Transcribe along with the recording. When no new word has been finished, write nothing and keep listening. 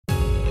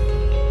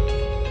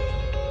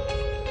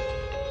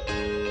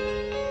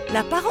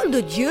La parole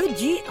de Dieu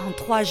dit en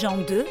 3 Jean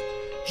 2,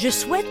 « Je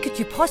souhaite que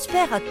tu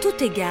prospères à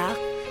tout égard,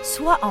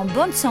 sois en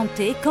bonne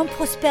santé comme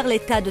prospère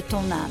l'état de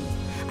ton âme. »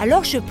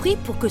 Alors je prie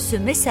pour que ce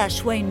message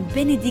soit une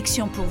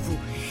bénédiction pour vous,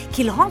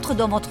 qu'il rentre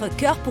dans votre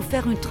cœur pour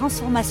faire une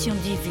transformation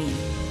divine,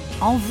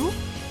 en vous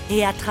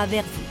et à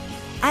travers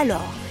vous.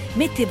 Alors,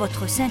 mettez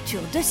votre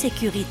ceinture de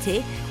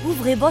sécurité,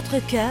 ouvrez votre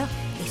cœur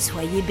et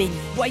soyez bénis.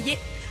 Voyez,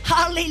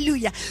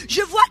 alléluia.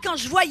 Je vois quand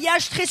je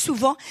voyage très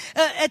souvent,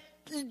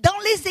 dans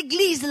les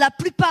églises, la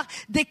plupart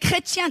des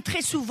chrétiens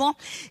très souvent,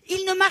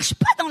 ils ne marchent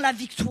pas dans la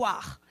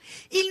victoire.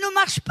 Ils ne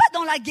marchent pas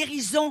dans la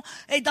guérison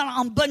et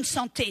en bonne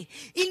santé.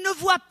 Ils ne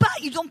voient pas,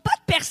 ils n'ont pas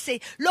de percée.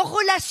 Leur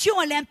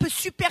relation, elle est un peu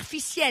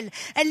superficielle.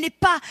 Elle n'est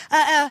pas...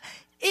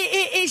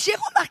 Et j'ai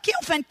remarqué,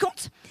 en fin de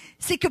compte,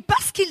 c'est que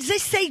parce qu'ils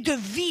essayent de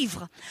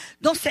vivre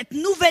dans cette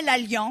nouvelle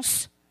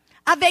alliance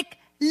avec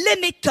les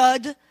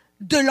méthodes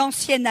de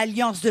l'ancienne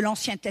alliance, de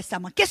l'Ancien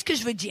Testament. Qu'est-ce que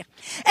je veux dire?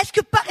 Est-ce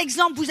que, par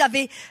exemple,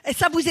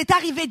 ça vous est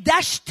arrivé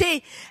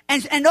d'acheter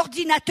un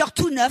ordinateur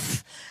tout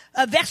neuf,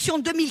 version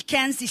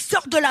 2015, il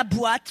sort de la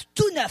boîte,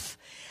 tout neuf.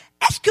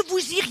 Est-ce que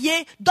vous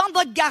iriez dans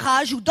votre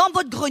garage ou dans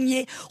votre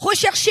grenier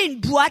rechercher une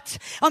boîte?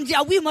 On me dit,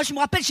 ah oui, moi je me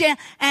rappelle, j'ai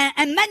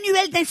un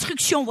manuel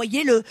d'instruction, vous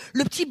voyez, le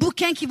petit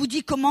bouquin qui vous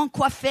dit comment,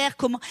 quoi faire,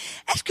 comment.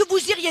 Est-ce que vous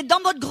iriez dans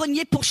votre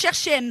grenier pour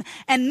chercher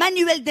un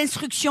manuel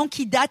d'instruction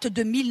qui date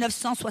de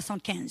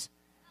 1975?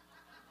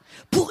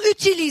 Pour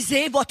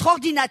utiliser votre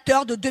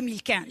ordinateur de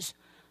 2015.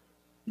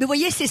 Mais vous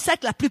voyez, c'est ça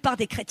que la plupart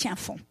des chrétiens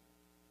font.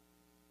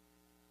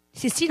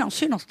 C'est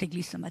silencieux dans cette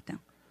église ce matin.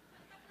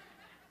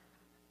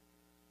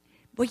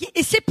 Vous voyez,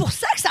 et c'est pour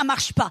ça que ça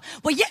marche pas.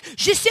 Vous voyez,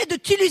 j'essaie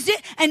d'utiliser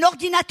un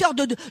ordinateur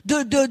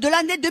de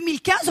l'année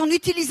 2015 en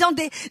utilisant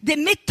des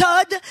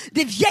méthodes,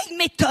 des vieilles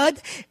méthodes.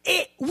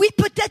 Et oui,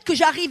 peut-être que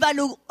j'arrive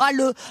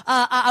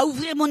à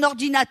ouvrir mon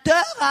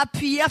ordinateur, à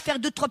appuyer, à faire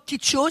 2-3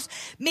 petites choses,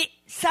 mais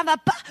ça va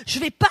pas. Je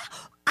vais pas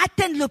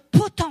atteindre le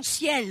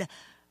potentiel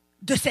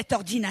de cet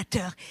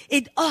ordinateur.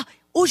 Et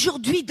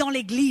aujourd'hui dans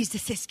l'église,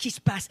 c'est ce qui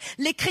se passe.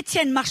 Les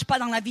chrétiens ne marchent pas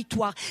dans la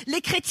victoire.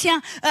 Les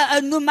chrétiens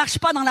ne marchent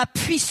pas dans la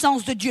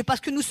puissance de Dieu, parce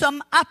que nous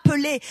sommes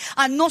appelés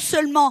à non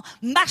seulement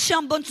marcher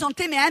en bonne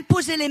santé, mais à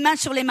imposer les mains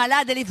sur les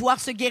malades et les voir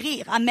se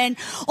guérir. Amen.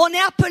 On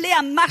est appelés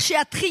à marcher,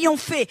 à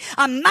triompher,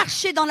 à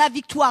marcher dans la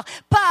victoire,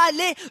 pas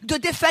aller de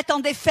défaite en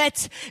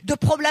défaite, de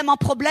problème en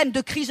problème,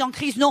 de crise en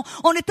crise. Non,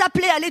 on est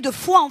appelés à aller de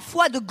foi en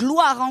foi, de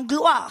gloire en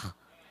gloire.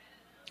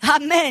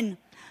 Amen.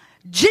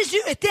 Jésus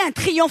était un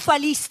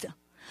triomphaliste.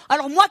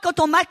 Alors moi, quand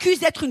on m'accuse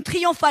d'être une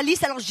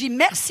triomphaliste, alors je dis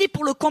merci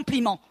pour le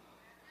compliment.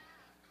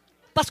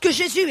 Parce que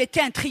Jésus était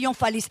un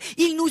triomphaliste.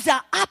 Il nous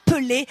a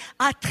appelés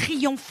à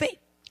triompher.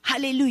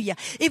 Alléluia.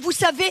 Et vous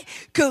savez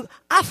que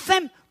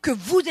afin que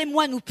vous et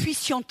moi nous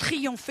puissions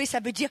triompher,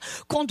 ça veut dire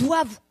qu'on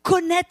doit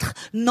connaître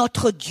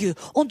notre Dieu.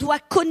 On doit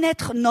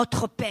connaître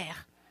notre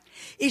Père.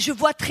 Et je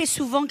vois très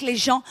souvent que les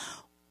gens,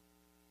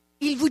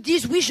 ils vous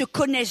disent, oui, je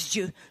connais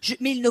Dieu,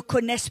 mais ils ne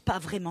connaissent pas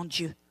vraiment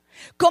Dieu.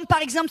 Comme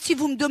par exemple, si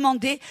vous me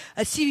demandez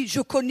si je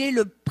connais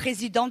le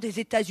président des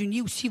États-Unis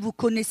ou si vous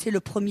connaissez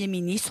le Premier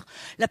ministre,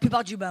 la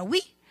plupart disent, ben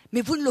oui,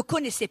 mais vous ne le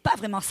connaissez pas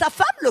vraiment. Sa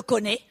femme le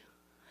connaît,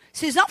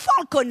 ses enfants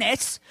le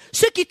connaissent,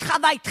 ceux qui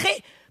travaillent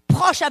très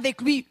proches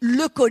avec lui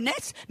le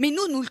connaissent, mais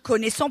nous le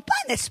connaissons pas,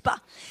 n'est-ce pas?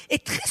 Et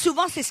très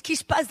souvent, c'est ce qui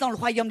se passe dans le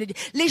royaume de Dieu.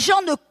 Les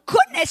gens ne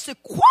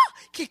croient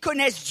qu'ils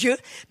connaissent Dieu,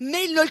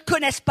 mais ils ne le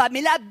connaissent pas.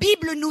 Mais la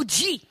Bible nous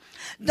dit,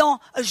 dans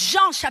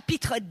Jean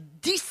chapitre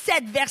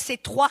 17 verset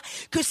 3,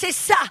 que c'est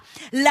ça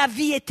la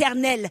vie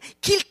éternelle,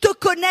 qu'ils te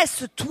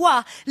connaissent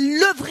toi,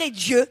 le vrai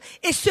Dieu,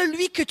 et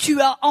celui que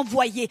tu as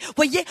envoyé.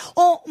 Voyez,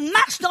 on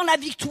marche dans la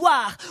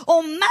victoire,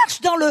 on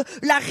marche dans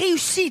la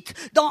réussite,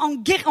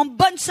 en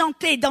bonne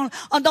santé,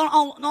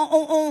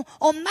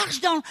 on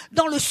marche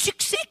dans le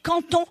succès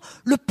quand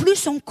le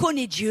plus on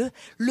connaît Dieu,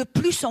 le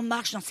plus on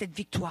marche dans cette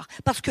victoire,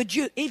 parce que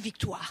Dieu est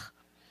victoire,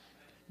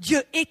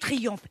 Dieu est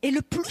triomphe, et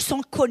le plus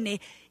on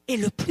connaît, et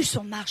le plus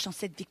on marche dans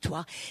cette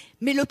victoire.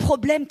 Mais le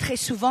problème très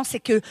souvent, c'est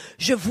que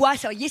je vois, vous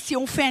voyez, si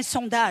on fait un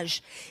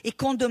sondage et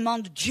qu'on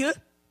demande Dieu,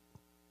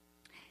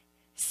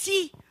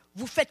 si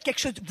vous faites quelque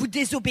chose, vous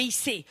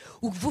désobéissez,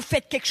 ou que vous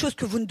faites quelque chose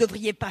que vous ne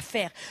devriez pas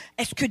faire,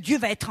 est-ce que Dieu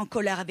va être en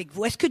colère avec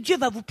vous? Est-ce que Dieu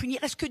va vous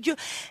punir? Est-ce que Dieu...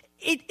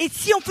 Et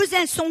si on faisait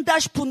un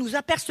sondage pour nous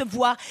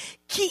apercevoir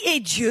qui est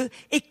Dieu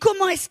et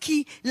comment est-ce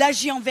qu'il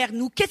agit envers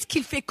nous, qu'est-ce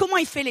qu'il fait, comment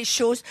il fait les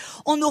choses,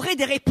 on aurait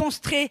des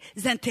réponses très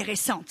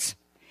intéressantes.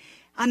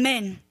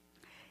 Amen.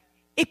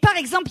 Et par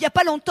exemple, il n'y a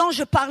pas longtemps,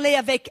 je parlais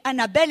avec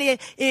Annabelle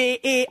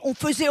et on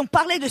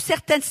parlait de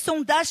certains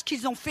sondages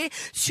qu'ils ont fait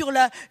sur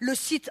le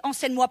site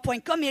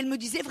enseigne-moi.com, et elle me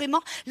disait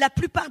vraiment, la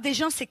plupart des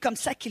gens, c'est comme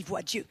ça qu'ils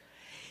voient Dieu.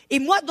 Et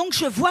moi, donc,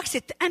 je vois que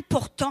c'est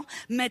important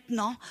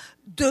maintenant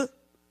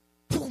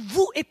pour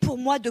vous et pour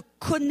moi de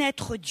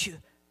connaître Dieu.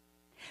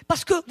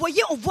 Parce que, vous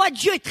voyez, on voit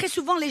Dieu et très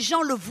souvent les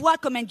gens le voient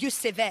comme un Dieu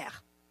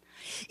sévère.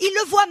 Ils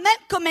le voient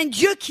même comme un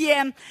Dieu qui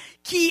a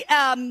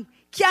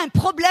un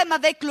problème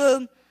avec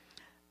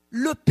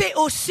le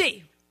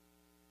POC.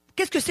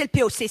 Qu'est-ce que c'est le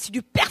POC? C'est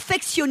du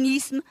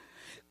perfectionnisme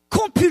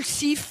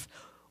compulsif,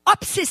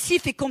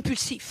 obsessif et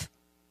compulsif.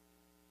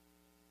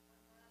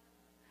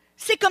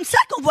 C'est comme ça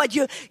qu'on voit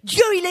Dieu.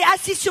 Dieu, il est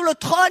assis sur le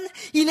trône,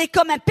 il est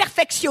comme un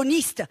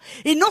perfectionniste.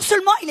 Et non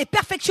seulement il est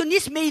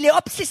perfectionniste, mais il est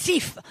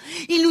obsessif.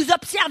 Il nous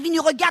observe, il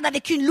nous regarde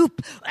avec une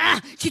loupe. Ah,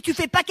 si tu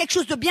fais pas quelque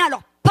chose de bien,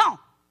 alors pan.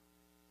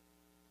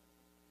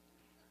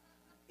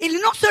 Il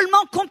est non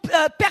seulement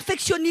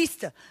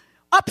perfectionniste,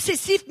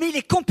 obsessif, mais il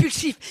est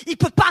compulsif. Il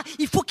peut pas,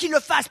 il faut qu'il le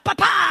fasse.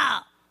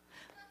 Papa!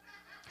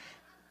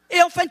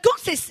 Et en fin de compte,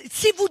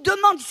 si vous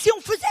demandez, si on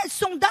faisait un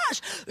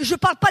sondage, je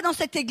parle pas dans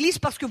cette église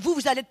parce que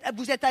vous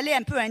êtes allé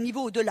un peu à un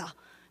niveau au-delà.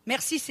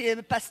 Merci, c'est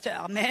le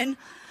pasteur, amen.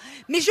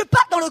 Mais je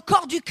parle dans le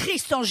corps du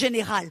Christ en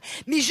général.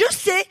 Mais je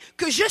sais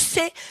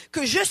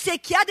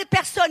qu'il y a des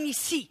personnes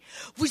ici.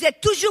 Vous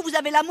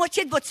avez la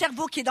moitié de votre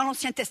cerveau qui est dans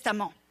l'Ancien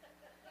Testament.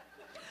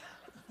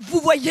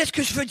 Vous voyez ce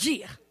que je veux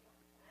dire?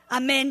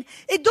 Amen.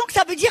 Et donc,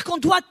 ça veut dire qu'on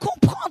doit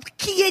comprendre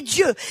qui est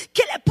Dieu.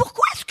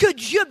 Pourquoi est-ce que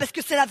Dieu, parce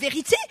que c'est la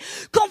vérité,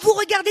 quand vous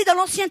regardez dans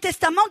l'Ancien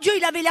Testament, Dieu,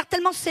 il avait l'air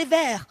tellement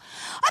sévère.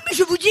 Ah, mais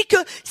je vous dis que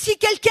si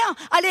quelqu'un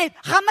allait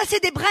ramasser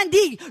des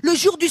brindilles le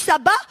jour du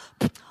sabbat,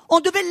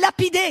 on devait le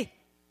lapider.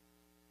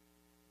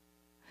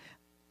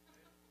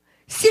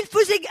 S'il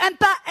faisait un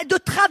pas de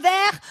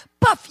travers,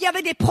 paf, il y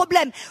avait des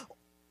problèmes.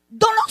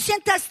 Dans l'Ancien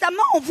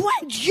Testament, on voit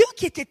un Dieu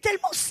qui était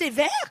tellement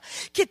sévère,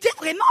 qui était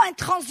vraiment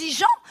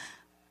intransigeant.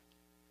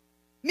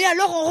 Mais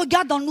alors on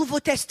regarde dans le Nouveau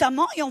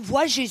Testament et on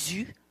voit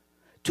Jésus,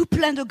 tout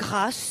plein de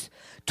grâce,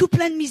 tout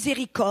plein de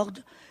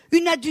miséricorde.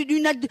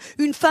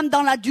 Une femme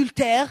dans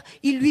l'adultère,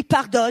 il lui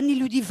pardonne,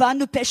 il lui dit va,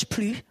 ne pêche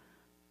plus.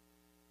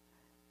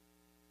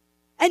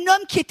 Un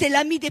homme qui était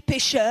l'ami des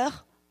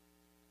pécheurs,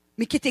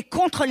 mais qui était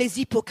contre les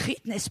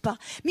hypocrites, n'est-ce pas?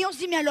 Mais on se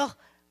dit, mais alors,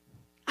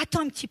 attends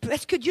un petit peu,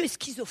 est-ce que Dieu est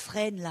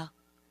schizophrène là?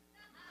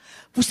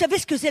 Vous savez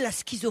ce que c'est la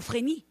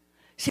schizophrénie?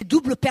 C'est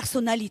double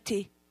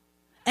personnalité.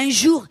 Un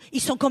jour,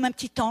 ils sont comme un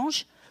petit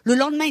ange. Le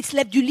lendemain, ils se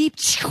lèvent du lit.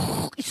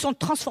 Ils sont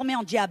transformés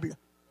en diable.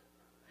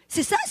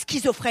 C'est ça, un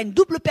schizophrène,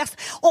 double personne.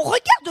 On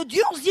regarde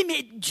Dieu, on se dit,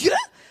 mais Dieu,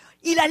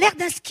 il a l'air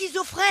d'un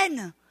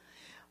schizophrène.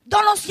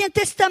 Dans l'Ancien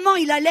Testament,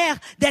 il a l'air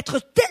d'être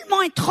tellement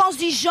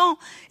intransigeant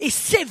et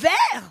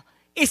sévère.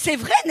 Et c'est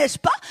vrai, n'est-ce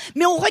pas?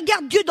 Mais on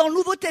regarde Dieu dans le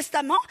Nouveau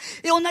Testament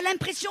et on a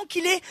l'impression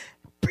qu'il est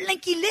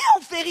en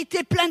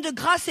vérité plein de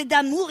grâce et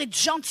d'amour et de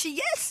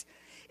gentillesse.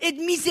 Et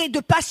de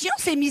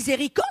patience et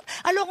miséricorde.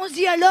 Alors on se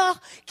dit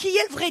qui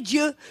est le vrai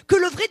Dieu? Que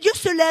le vrai Dieu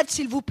se lève,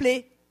 s'il vous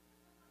plaît.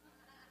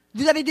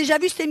 Vous avez déjà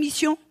vu cette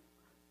émission?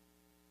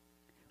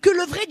 Que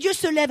le vrai Dieu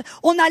se lève.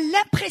 On a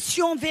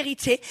l'impression en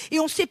vérité et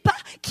on ne sait pas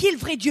qui est le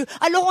vrai Dieu.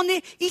 Alors on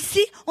est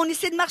ici, on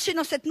essaie de marcher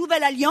dans cette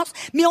nouvelle alliance,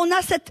 mais on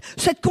a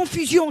cette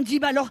confusion. On dit,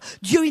 alors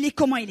Dieu il est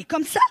comment? Il est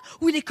comme ça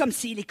ou il est comme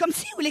ci? Il est comme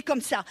ci ou il est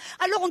comme ça?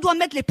 Alors on doit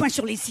mettre les points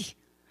sur les i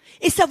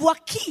et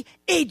savoir qui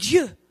est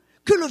Dieu.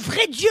 Que le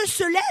vrai Dieu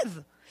se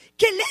lève.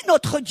 Quel est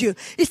notre Dieu?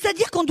 Et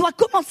c'est-à-dire qu'on doit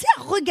commencer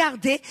à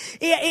regarder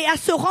et à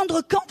se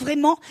rendre compte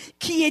vraiment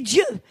qui est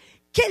Dieu.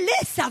 Quelle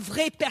est sa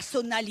vraie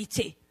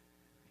personnalité?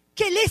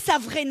 Quelle est sa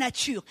vraie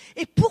nature?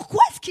 Et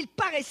pourquoi est-ce qu'il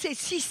paraissait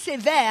si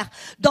sévère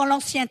dans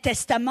l'Ancien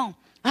Testament?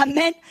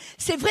 Amen.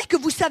 C'est vrai que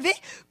vous savez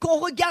qu'on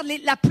regarde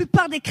la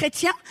plupart des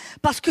chrétiens,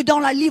 parce que dans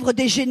le livre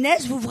des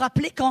Genèse, vous vous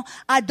rappelez quand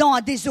Adam a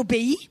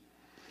désobéi?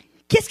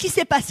 Qu'est-ce qui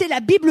s'est passé? La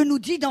Bible nous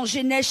dit dans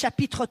Genèse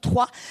chapitre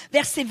 3,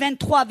 versets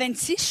 23 à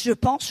 26, je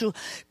pense,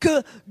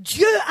 que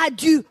Dieu a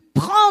dû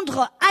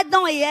prendre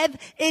Adam et Ève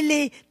et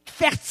les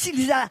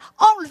a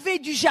enlevés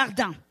du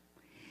jardin.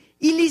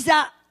 Il les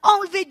a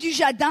enlevés du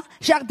jardin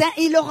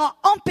et il leur a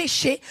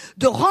empêché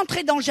de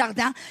rentrer dans le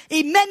jardin.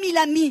 Et même il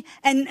a mis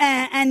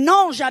un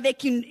ange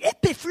avec une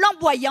épée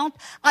flamboyante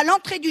à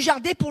l'entrée du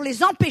jardin pour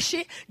les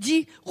empêcher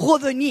d'y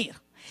revenir.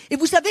 Et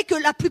vous savez que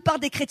la plupart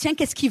des chrétiens,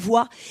 qu'est-ce qu'ils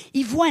voient?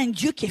 Ils voient un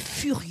Dieu qui est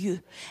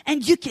furieux, un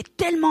Dieu qui est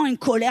tellement en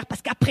colère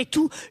parce qu'après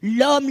tout,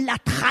 l'homme l'a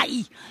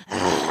trahi.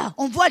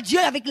 On voit Dieu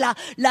avec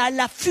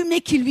la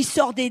fumée qui lui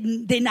sort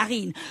des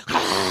narines.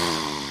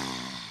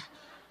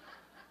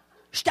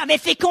 Je t'avais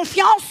fait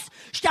confiance,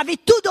 je t'avais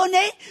tout donné,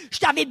 je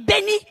t'avais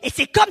béni et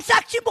c'est comme ça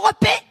que tu me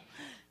repaies.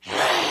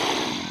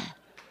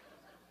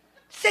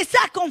 C'est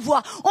ça qu'on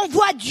voit. On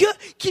voit Dieu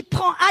qui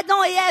prend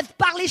Adam et Ève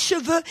par les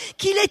cheveux,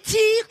 qui les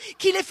tire,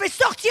 qui les fait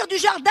sortir du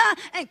jardin,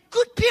 un coup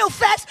de pied aux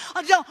fesses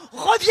en disant «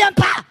 Reviens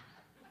pas !»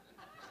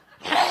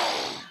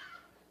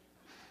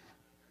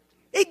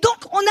 Et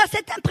donc, on a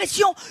cette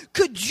impression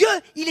que Dieu,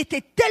 il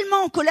était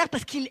tellement en colère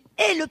parce qu'il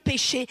est le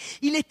péché,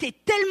 il était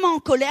tellement en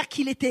colère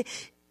qu'il était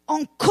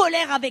en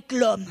colère avec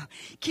l'homme,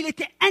 qu'il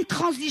était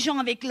intransigeant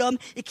avec l'homme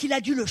et qu'il a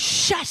dû le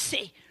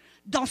chasser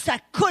dans sa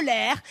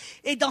colère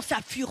et dans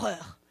sa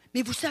fureur.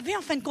 Mais vous savez,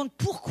 en fin de compte,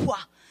 pourquoi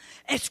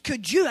est-ce que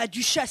Dieu a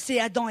dû chasser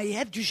Adam et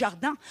Ève du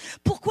jardin?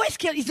 Pourquoi est-ce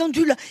qu'il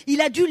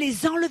a dû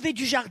les enlever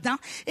du jardin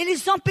et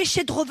les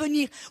empêcher de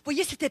revenir? Vous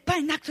voyez, c'était pas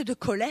un acte de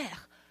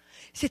colère.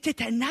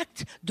 C'était un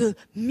acte de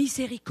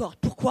miséricorde.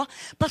 Pourquoi?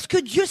 Parce que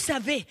Dieu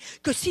savait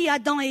que si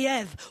Adam et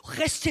Ève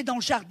restaient dans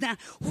le jardin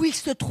où il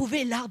se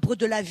trouvait l'arbre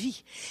de la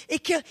vie et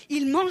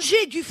qu'ils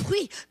mangeaient du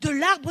fruit de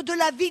l'arbre de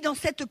la vie dans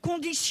cette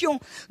condition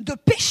de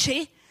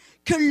péché,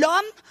 que l'homme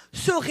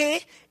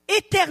serait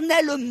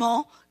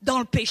éternellement dans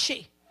le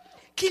péché,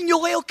 qu'il n'y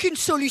aurait aucune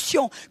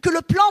solution, que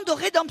le plan de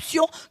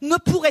rédemption ne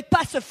pourrait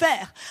pas se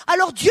faire.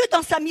 Alors Dieu,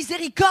 dans sa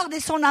miséricorde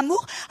et son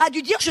amour, a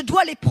dû dire, je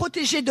dois les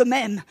protéger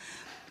d'eux-mêmes.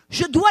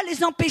 Je dois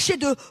les empêcher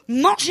de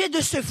manger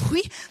de ce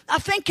fruit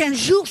afin qu'un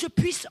jour je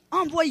puisse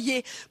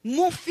envoyer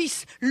mon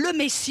fils, le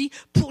Messie,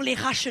 pour les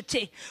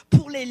racheter,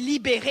 pour les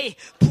libérer,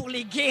 pour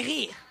les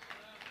guérir.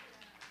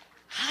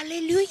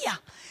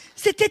 Alléluia!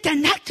 C'était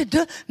un acte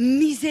de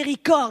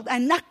miséricorde,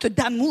 un acte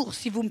d'amour,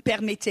 si vous me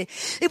permettez.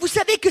 Et vous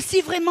savez que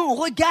si vraiment on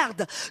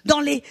regarde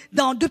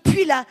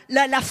depuis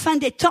la fin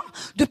des temps,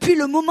 depuis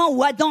le moment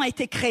où Adam a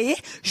été créé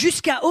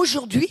jusqu'à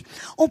aujourd'hui,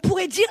 on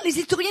pourrait dire, les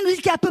historiens nous disent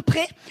qu'il y a à peu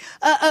près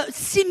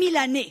 6000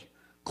 années,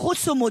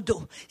 grosso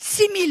modo.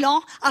 6000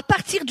 ans à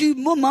partir du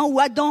moment où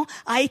Adam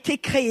a été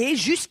créé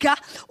jusqu'à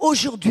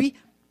aujourd'hui,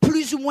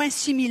 plus ou moins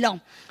 6000 ans.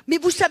 Mais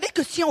vous savez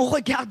que si on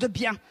regarde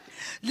bien,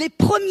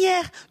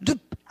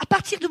 à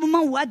partir du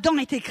moment où Adam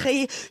a été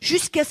créé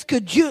jusqu'à ce que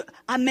Dieu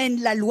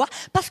amène la loi,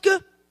 parce que,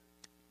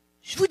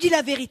 je vous dis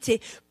la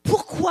vérité,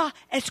 pourquoi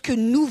est-ce que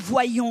nous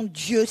voyons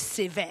Dieu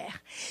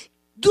sévère?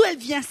 D'où elle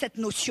vient cette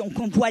notion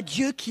qu'on voit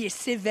Dieu qui est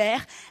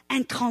sévère,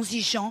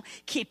 intransigeant,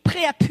 qui est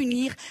prêt à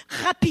punir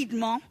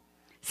rapidement?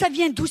 Ça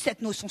vient d'où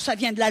cette notion? Ça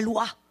vient de la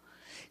loi.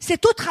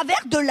 C'est au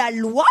travers de la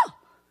loi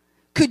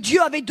que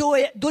Dieu avait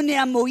donné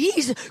à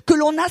Moïse, que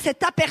l'on a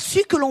cet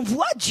aperçu, que l'on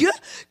voit Dieu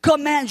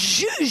comme un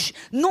juge,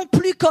 non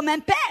plus comme un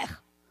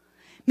père.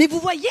 Mais vous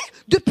voyez,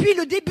 depuis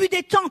le début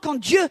des temps, quand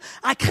Dieu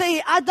a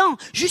créé Adam,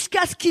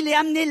 jusqu'à ce qu'il ait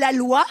amené la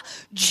loi,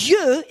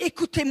 Dieu,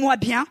 écoutez-moi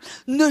bien,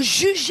 ne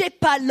jugeait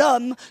pas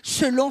l'homme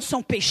selon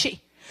son péché.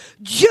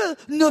 Dieu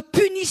ne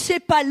punissait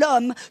pas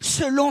l'homme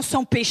selon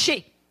son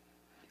péché.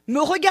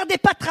 Me regardez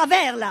pas de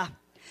travers, là.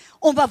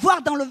 On va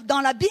voir dans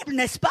la Bible,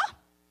 n'est-ce pas?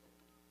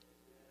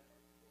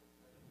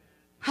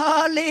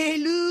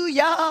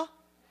 Alléluia.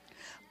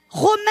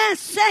 Romains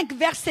 5,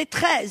 verset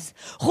 13.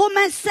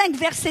 Romains 5,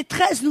 verset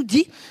 13 nous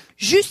dit,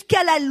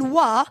 jusqu'à la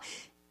loi,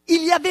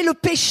 il y avait le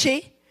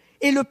péché,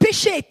 et le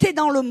péché était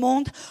dans le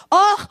monde.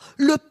 Or,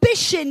 le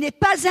péché n'est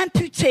pas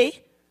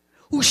imputé,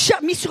 ou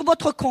mis sur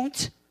votre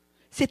compte.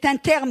 C'est un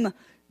terme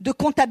de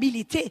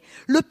comptabilité.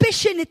 Le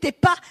péché n'était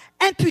pas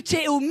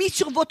imputé ou mis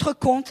sur votre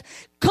compte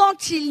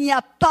quand il n'y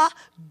a pas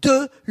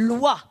de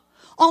loi.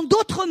 En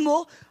d'autres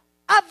mots,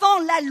 avant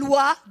la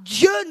loi,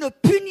 Dieu ne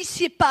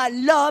punissait pas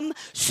l'homme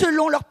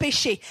selon leur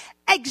péché.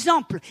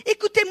 Exemple,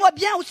 écoutez-moi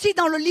bien aussi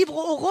dans le livre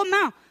aux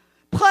Romains,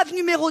 preuve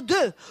numéro 2,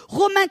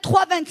 Romains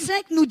 3,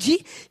 25 nous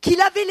dit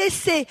qu'il avait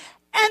laissé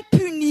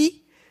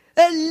impunis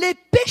les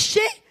péchés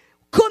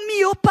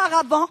commis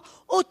auparavant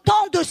au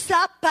temps de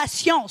sa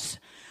patience.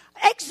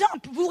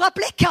 Exemple, vous vous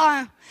rappelez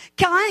Caïn?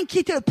 Caïn qui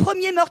était le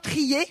premier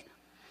meurtrier,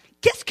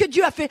 qu'est-ce que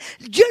Dieu a fait?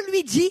 Dieu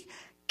lui dit,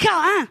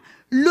 Caïn,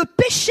 le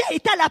péché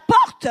est à la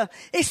porte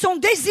et son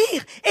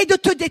désir est de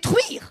te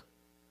détruire.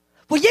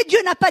 Vous voyez, Dieu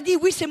n'a pas dit,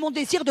 oui, c'est mon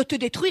désir de te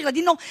détruire. Il a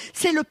dit, non,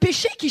 c'est le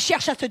péché qui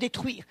cherche à te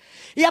détruire.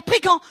 Et après,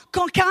 quand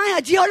Caïn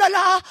a dit, oh là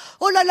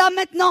là,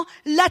 maintenant,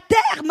 la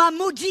terre m'a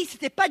maudit.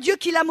 C'était pas Dieu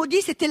qui l'a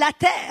maudit, c'était la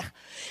terre.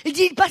 Il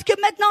dit, parce que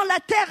maintenant la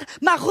terre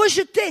m'a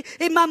rejeté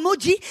et m'a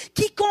maudit,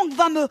 quiconque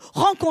va me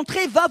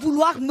rencontrer va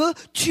vouloir me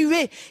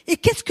tuer. Et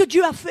qu'est-ce que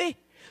Dieu a fait?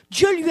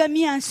 Dieu lui a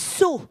mis un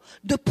sceau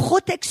de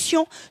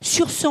protection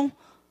sur son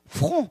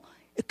front,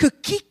 que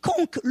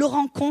quiconque le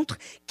rencontre,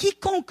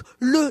 quiconque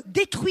le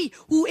détruit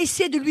ou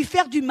essaie de lui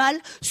faire du mal,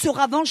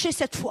 sera vengé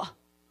cette fois.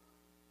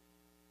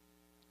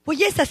 Vous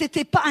voyez, ça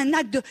c'était pas un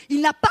acte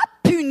il n'a pas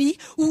puni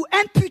ou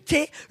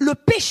imputé le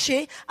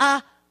péché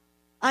à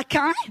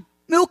Caïn,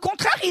 mais au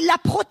contraire, il l'a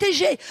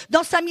protégé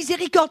dans sa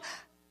miséricorde.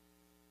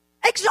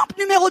 Exemple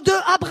numéro 2,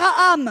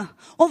 Abraham.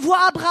 On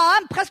voit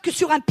Abraham presque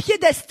sur un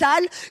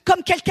piédestal,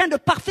 comme quelqu'un de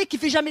parfait qui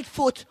fait jamais de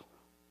faute.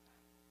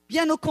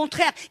 Bien au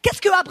contraire.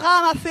 Qu'est-ce que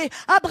Abraham a fait?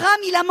 Abraham,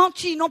 il a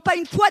menti, non pas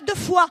une fois, 2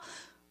 fois,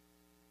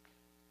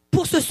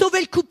 pour se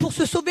sauver le coup, pour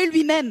se sauver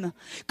lui-même.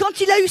 Quand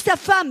il a eu sa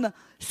femme,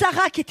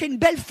 Sarah, qui était une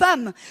belle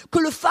femme, que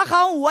le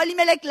pharaon ou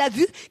Alimelech l'a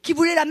vue, qui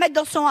voulait la mettre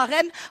dans son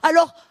harem,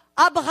 alors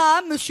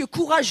Abraham, monsieur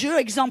courageux,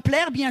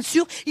 exemplaire, bien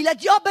sûr, il a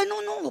dit, oh ben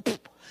non,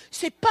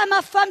 c'est pas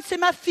ma femme, c'est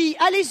ma fille,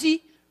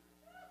 allez-y.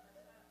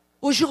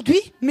 Aujourd'hui,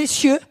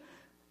 messieurs,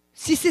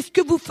 si c'est ce que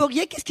vous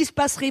feriez, qu'est-ce qui se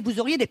passerait? Vous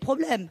auriez des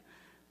problèmes.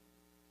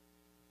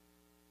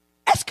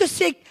 Est-ce que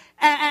c'est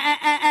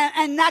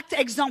un acte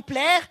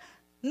exemplaire?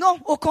 Non,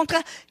 au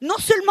contraire. Non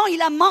seulement il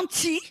a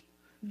menti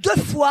 2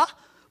 fois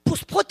pour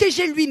se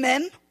protéger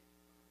lui-même,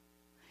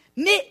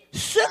 mais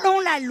selon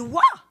la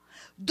loi,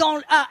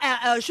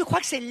 je crois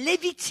que c'est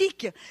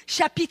Lévitique,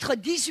 chapitre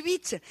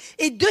 18,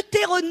 et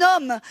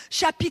Deutéronome,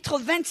 chapitre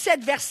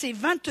 27, verset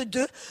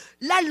 22,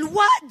 la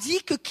loi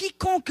dit que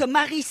quiconque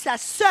marie sa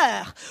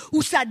sœur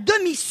ou sa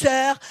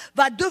demi-sœur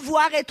va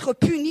devoir être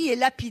puni et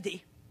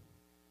lapidé.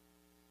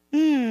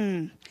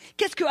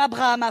 Qu'est-ce que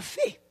Abraham a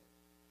fait?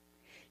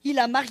 Il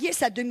a marié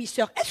sa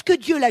demi-sœur. Est-ce que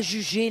Dieu l'a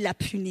jugé, l'a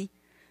puni?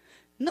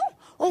 Non.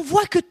 On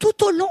voit que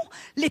tout au long,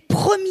 les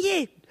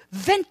premiers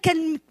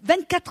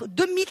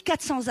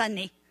 2400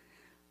 années,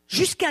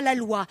 jusqu'à la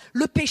loi,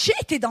 le péché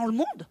était dans le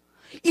monde.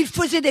 Il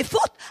faisait des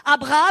fautes.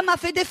 Abraham a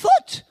fait des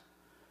fautes.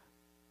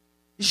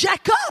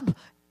 Jacob,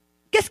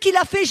 qu'est-ce qu'il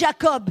a fait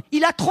Jacob?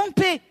 Il a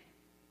trompé,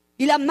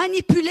 il a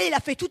manipulé, il a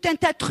fait tout un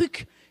tas de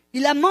trucs,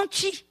 il a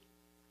menti.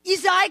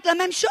 Isaac, la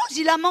même chose,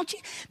 il a menti.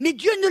 Mais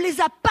Dieu ne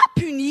les a pas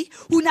punis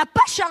ou n'a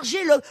pas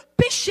chargé le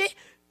péché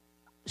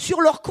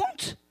sur leur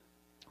compte.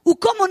 Ou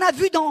comme on a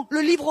vu dans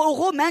le livre aux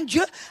Romains,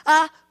 Dieu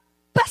a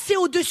passé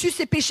au-dessus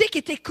ces péchés qui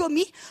étaient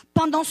commis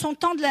pendant son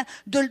temps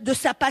de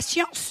sa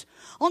patience.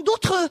 En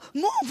d'autres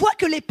mots, on voit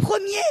que les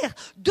premières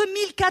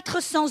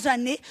 2400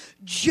 années,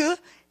 Dieu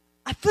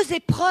faisait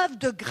preuve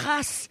de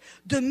grâce,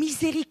 de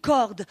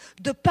miséricorde,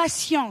 de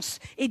patience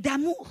et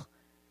d'amour.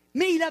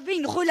 Mais il avait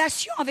une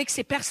relation avec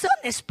ces personnes,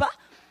 n'est-ce pas?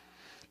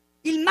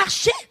 Il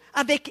marchait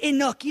avec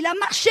Enoch, il a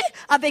marché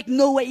avec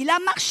Noé, il a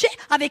marché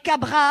avec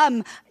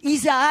Abraham,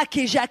 Isaac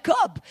et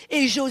Jacob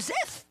et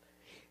Joseph.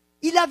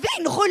 Il avait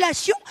une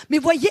relation, mais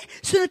voyez,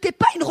 ce n'était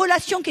pas une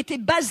relation qui était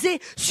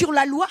basée sur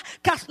la loi,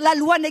 car la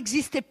loi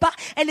n'existait pas,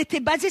 elle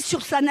était basée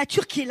sur sa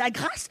nature qui est la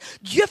grâce.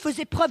 Dieu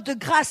faisait preuve de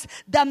grâce,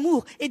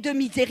 d'amour et de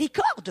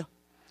miséricorde.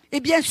 Et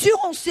bien sûr,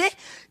 on sait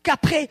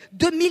qu'après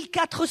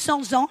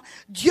 2400 ans,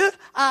 Dieu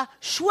a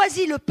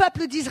choisi le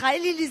peuple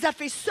d'Israël, il les a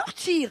fait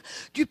sortir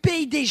du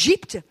pays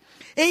d'Égypte.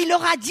 Et il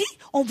leur a dit,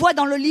 on voit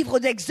dans le livre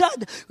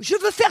d'Exode, je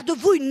veux faire de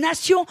vous une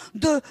nation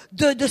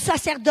de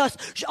sacerdoce.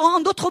 En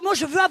d'autres mots,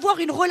 je veux avoir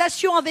une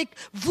relation avec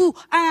vous,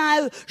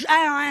 un à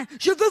un.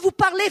 Je veux vous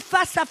parler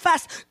face à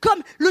face,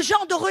 comme le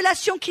genre de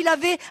relation qu'il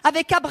avait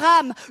avec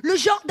Abraham, le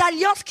genre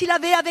d'alliance qu'il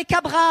avait avec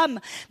Abraham.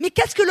 Mais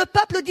qu'est-ce que le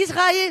peuple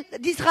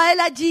d'Israël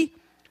a dit?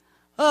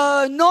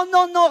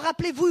 Non,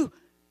 rappelez-vous.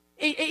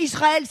 Et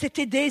Israël,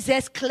 c'était des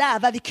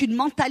esclaves, avec une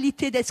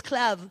mentalité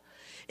d'esclaves.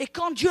 Et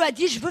quand Dieu a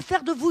dit, je veux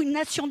faire de vous une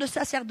nation de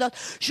sacerdotes,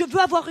 je veux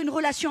avoir une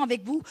relation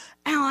avec vous,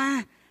 un à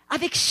un,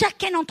 avec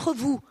chacun d'entre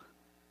vous.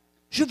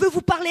 Je veux te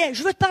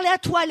parler à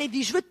toi,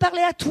 Lévi, je veux te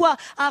parler à toi,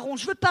 Aaron,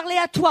 je veux te parler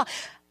à toi,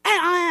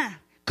 un à un,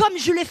 comme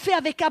je l'ai fait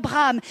avec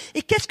Abraham.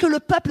 Et qu'est-ce que le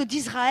peuple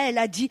d'Israël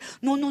a dit?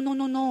 Non,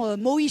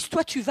 Moïse,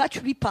 toi tu vas, tu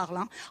lui parles.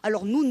 Hein.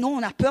 Alors nous, non,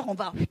 on a peur, on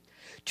va...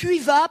 Tu y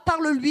vas,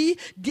 parle-lui,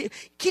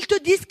 qu'il te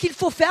dise ce qu'il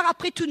faut faire,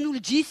 après tu nous le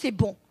dis, c'est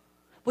bon.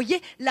 Vous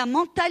voyez, la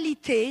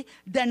mentalité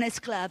d'un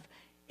esclave.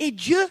 Et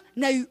Dieu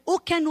n'a eu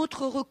aucun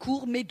autre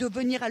recours, mais de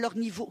venir à leur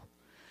niveau.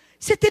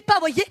 C'était pas,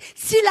 voyez,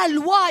 si la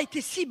loi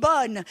était si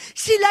bonne,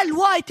 si la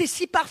loi était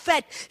si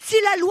parfaite, si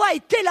la loi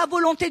était la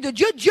volonté de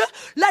Dieu, Dieu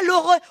la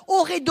leur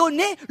aurait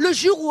donné le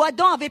jour où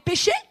Adam avait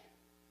péché.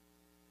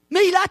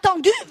 Mais il a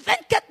attendu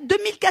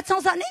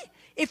 2400 années.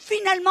 Et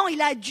finalement,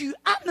 il a dû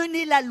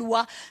amener la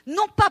loi,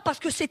 non pas parce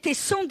que c'était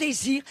son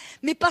désir,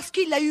 mais parce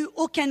qu'il n'a eu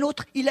aucun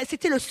autre,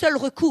 c'était le seul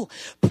recours.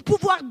 Pour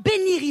pouvoir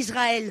bénir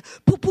Israël,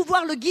 pour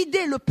pouvoir le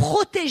guider, le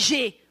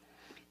protéger,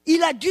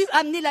 il a dû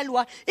amener la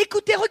loi.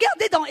 Écoutez,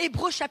 regardez dans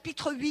Hébreux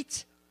chapitre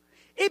 8.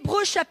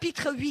 Hébreux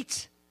chapitre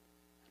 8.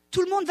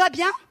 Tout le monde va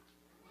bien?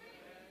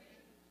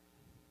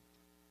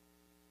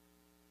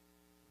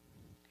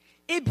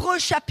 Hébreux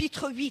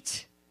chapitre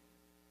 8.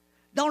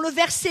 Dans le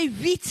verset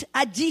 8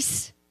 à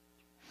 10.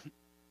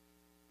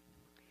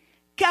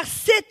 Car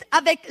c'est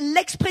avec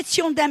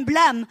l'expression d'un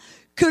blâme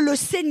que le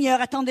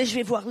Seigneur... Attendez, je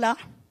vais voir là.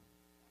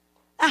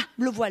 Ah,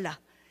 le voilà.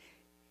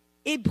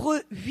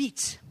 Hébreux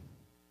 8.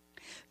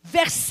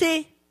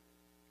 Verset,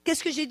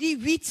 qu'est-ce que j'ai dit?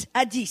 8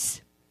 à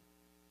 10.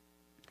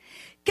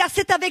 Car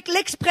c'est avec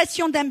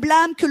l'expression d'un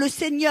blâme que le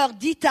Seigneur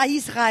dit à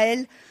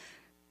Israël,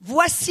 «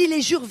 Voici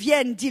les jours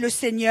viennent, dit le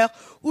Seigneur,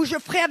 où je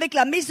ferai avec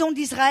la maison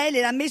d'Israël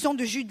et la maison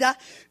de Juda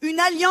une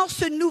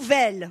alliance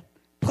nouvelle. »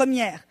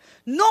 Première.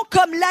 Non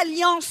comme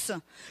l'alliance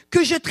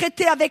que je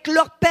traitais avec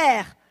leur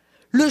père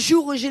le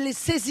jour où je les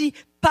saisis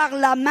par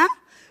la main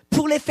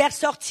pour les faire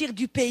sortir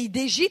du pays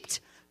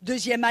d'Égypte.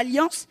 Deuxième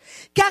alliance.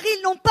 Car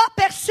ils n'ont pas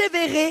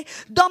persévéré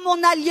dans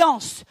mon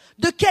alliance.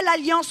 De quelle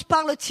alliance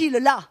parle-t-il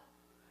là?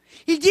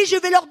 Il dit, je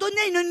vais leur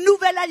donner une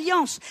nouvelle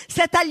alliance,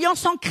 cette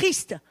alliance en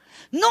Christ.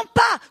 Non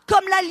pas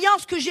comme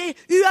l'alliance que j'ai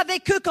eue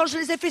avec eux quand je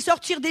les ai fait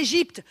sortir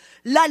d'Égypte,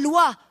 la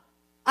loi.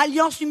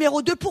 Alliance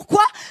numéro 2.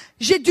 Pourquoi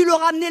j'ai dû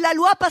leur amener la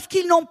loi? Parce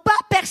qu'ils n'ont pas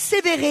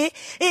persévéré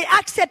et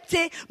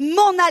accepté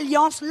mon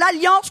alliance,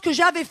 l'alliance que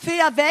j'avais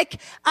fait avec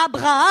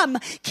Abraham,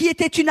 qui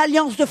était une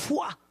alliance de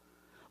foi.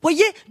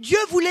 Voyez, Dieu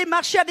voulait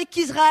marcher avec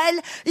Israël,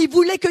 il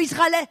voulait que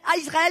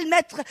Israël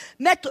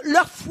mette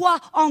leur foi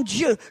en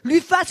Dieu,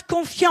 lui fasse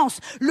confiance,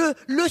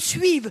 le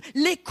suive,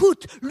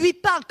 l'écoute, lui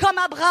parle comme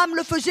Abraham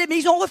le faisait, mais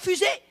ils ont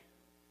refusé.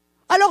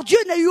 Alors Dieu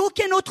n'a eu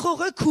aucun autre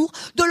recours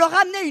de leur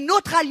amener une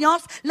autre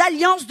alliance,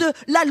 l'alliance de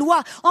la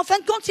loi. En fin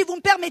de compte, si vous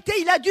me permettez,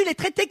 il a dû les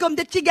traiter comme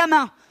des petits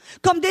gamins,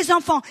 comme des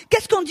enfants.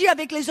 Qu'est-ce qu'on dit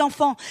avec les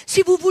enfants?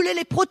 Si vous voulez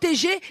les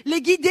protéger,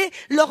 les guider,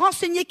 leur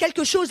enseigner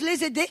quelque chose,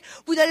 les aider,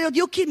 vous allez leur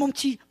dire, ok mon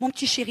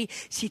petit chéri,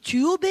 si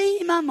tu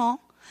obéis maman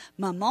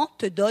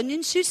te donne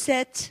une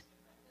sucette.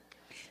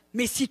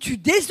 Mais si tu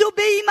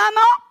désobéis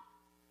maman,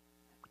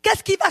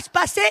 qu'est-ce qui va se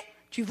passer?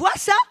 Tu vois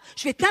ça?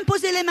 Je vais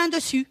t'imposer les mains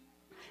dessus.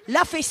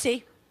 La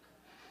fessée.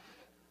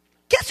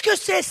 Qu'est-ce que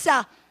c'est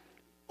ça?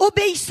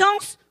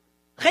 Obéissance,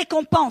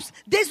 récompense.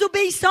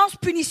 Désobéissance,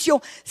 punition.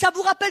 Ça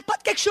vous rappelle pas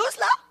de quelque chose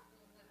là?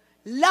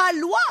 La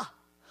loi.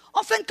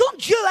 En fin de compte,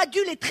 Dieu a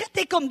dû les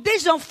traiter comme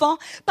des enfants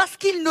parce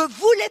qu'ils ne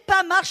voulaient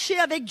pas marcher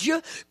avec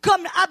Dieu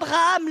comme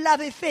Abraham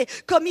l'avait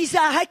fait, comme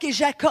Isaac et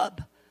Jacob.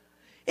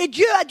 Et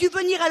Dieu a dû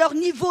venir à leur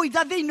niveau. Ils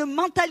avaient une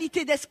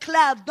mentalité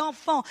d'esclaves,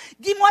 d'enfants.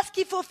 Dis-moi ce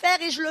qu'il faut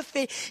faire et je le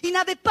fais. Ils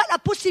n'avaient pas la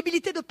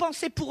possibilité de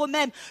penser pour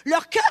eux-mêmes.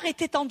 Leur cœur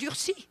était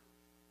endurci.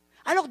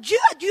 Alors Dieu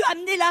a dû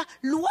amener la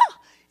loi.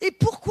 Et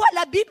pourquoi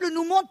la Bible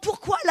nous montre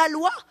pourquoi la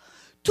loi?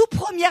 Tout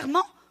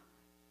premièrement,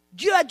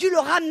 Dieu a dû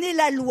leur amener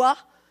la loi,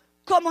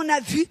 comme on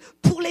a vu,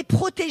 pour les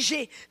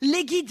protéger,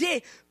 les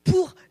guider,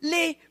 pour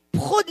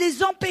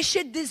les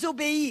empêcher de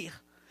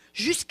désobéir,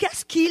 jusqu'à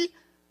ce qu'ils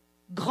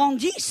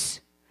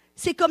grandissent.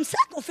 C'est comme ça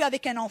qu'on fait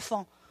avec un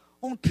enfant.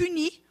 On le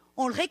punit,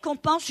 on le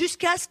récompense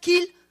jusqu'à ce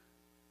qu'il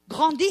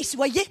grandisse,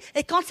 voyez.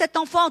 Et quand cet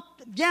enfant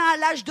vient à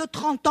l'âge de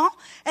 30 ans,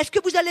 est-ce que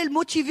vous allez le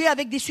motiver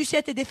avec des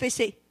sucettes et des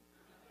fessées?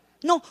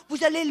 Non,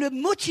 vous allez le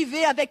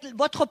motiver avec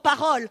votre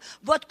parole,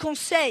 votre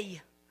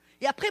conseil.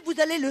 Et après, vous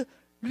allez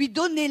lui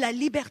donner la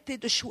liberté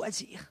de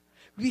choisir,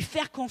 lui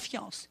faire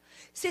confiance.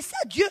 C'est ça,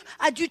 Dieu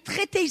a dû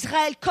traiter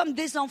Israël comme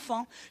des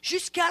enfants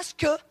jusqu'à ce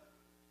que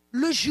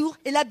le jour,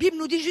 et la Bible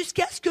nous dit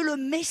jusqu'à ce que le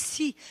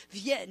Messie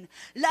vienne.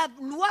 La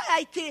loi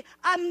a été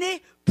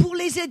amenée pour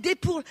les aider,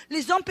 pour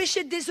les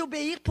empêcher de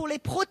désobéir, pour les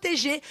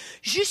protéger,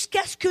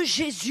 jusqu'à ce que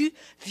Jésus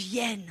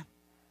vienne.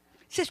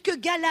 C'est ce que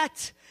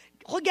Galates,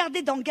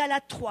 regardez dans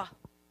Galates 3.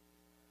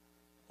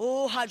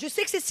 Oh, je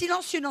sais que c'est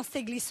silencieux dans cette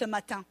église ce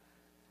matin.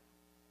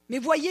 Mais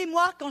voyez,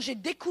 moi, quand j'ai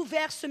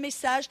découvert ce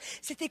message,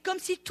 c'était comme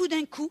si tout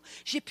d'un coup,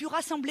 j'ai pu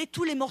rassembler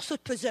tous les morceaux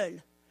de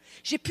puzzle.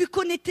 J'ai pu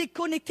connecter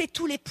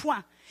tous les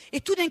points. Et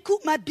tout d'un coup,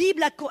 ma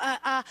Bible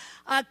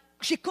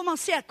j'ai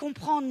commencé à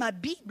comprendre ma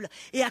Bible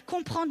et à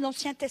comprendre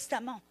l'Ancien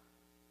Testament.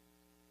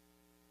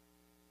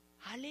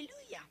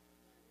 Alléluia.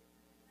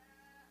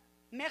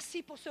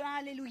 Merci pour ce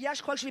Alléluia,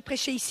 je crois que je vais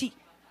prêcher ici.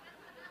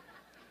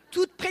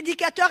 Tout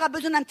prédicateur a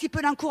besoin d'un petit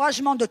peu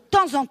d'encouragement de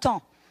temps en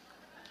temps.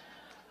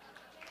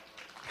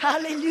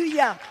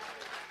 Alléluia.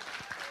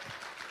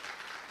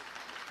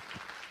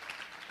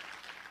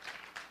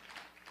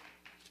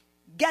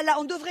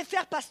 On devrait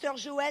faire, pasteur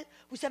Joël,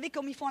 vous savez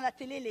comme ils font à la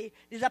télé,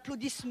 les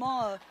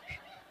applaudissements,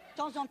 de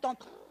temps en temps.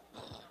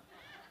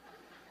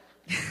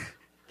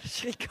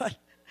 Je rigole.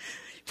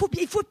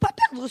 Il ne faut pas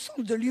perdre le sens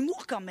de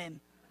l'humour quand même.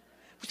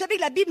 Vous savez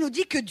que la Bible nous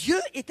dit que Dieu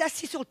est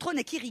assis sur le trône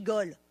et qu'il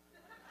rigole.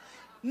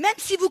 Même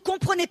si vous ne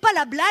comprenez pas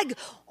la blague,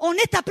 on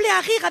est appelé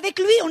à rire avec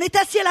lui, on est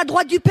assis à la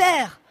droite du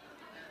Père.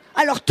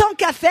 Alors tant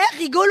qu'à faire,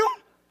 rigolons.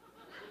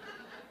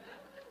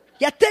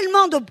 Il y a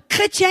tellement de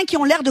chrétiens qui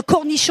ont l'air de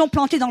cornichons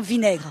plantés dans le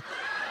vinaigre.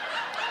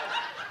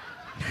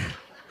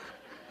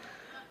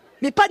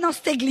 Mais pas dans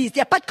cette église, il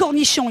n'y a pas de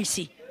cornichons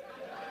ici.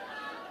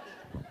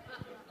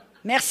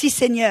 Merci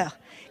Seigneur.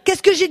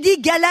 Qu'est-ce que j'ai dit?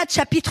 Galates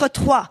chapitre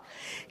 3.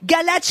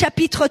 Galates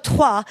chapitre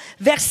 3,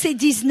 verset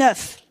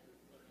 19.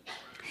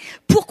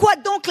 Pourquoi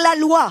donc la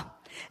loi?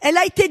 Elle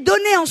a été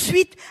donnée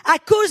ensuite à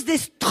cause des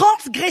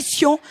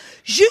transgressions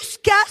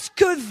jusqu'à ce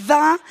que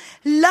vint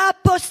la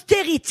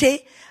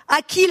postérité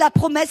à qui la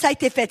promesse a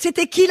été faite.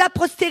 C'était qui la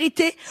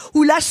postérité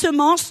ou la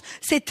semence?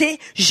 C'était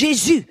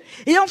Jésus.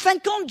 Et en fin de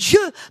compte, Dieu,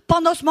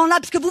 pendant ce moment-là,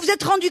 parce que vous vous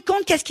êtes rendu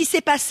compte qu'est-ce qui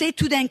s'est passé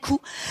tout d'un coup?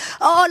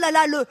 Oh là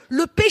là,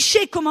 le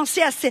péché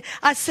commençait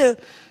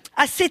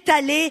à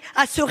s'étaler,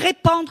 à se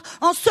répandre,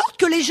 en sorte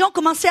que les gens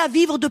commençaient à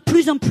vivre de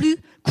plus en plus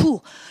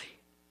court.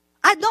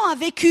 Adam a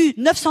vécu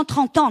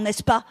 930 ans,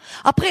 n'est-ce pas?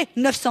 Après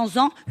 900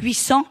 ans,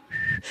 800,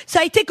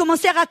 ça a été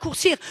commencé à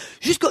raccourcir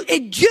et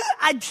Dieu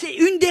c'est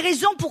une des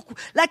raisons pour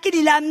laquelle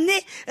il a amené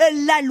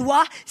la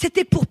loi,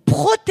 c'était pour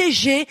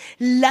protéger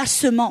la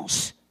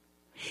semence.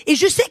 Et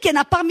je sais qu'il y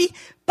en a parmi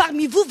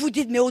vous, vous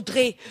dites, mais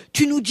Audrey,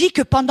 tu nous dis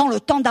que pendant le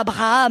temps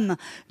d'Abraham,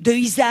 de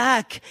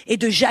Isaac et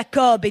de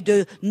Jacob et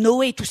de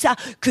Noé, tout ça,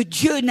 que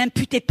Dieu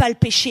n'imputait pas le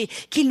péché,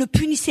 qu'il ne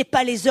punissait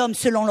pas les hommes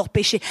selon leurs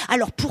péchés.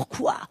 Alors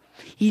pourquoi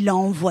il a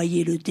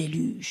envoyé le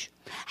déluge?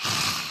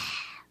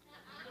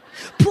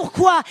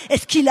 Pourquoi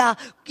est-ce qu'il a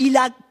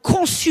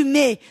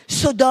consumé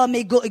Sodome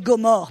et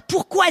Gomorrhe?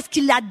 Pourquoi est-ce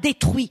qu'il l'a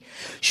détruit?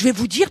 Je vais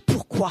vous dire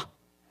pourquoi.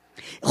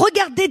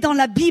 Regardez dans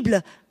la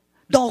Bible,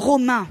 dans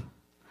Romains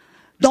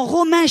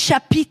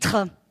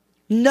chapitre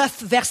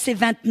 9, verset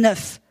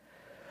 29.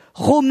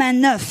 Romains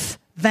 9,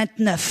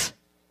 29.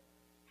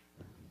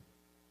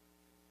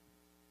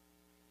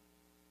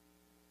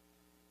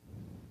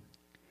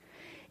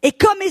 Et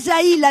comme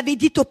Ésaïe l'avait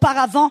dit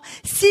auparavant,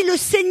 si le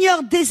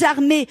Seigneur des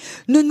armées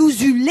ne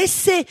nous eût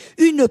laissé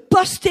une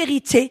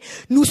postérité,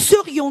 nous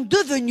serions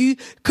devenus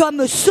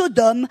comme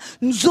Sodome,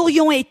 nous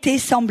aurions été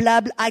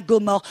semblables à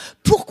Gomorrhe.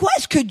 Pourquoi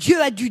est-ce que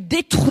Dieu a dû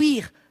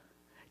détruire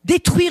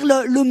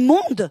le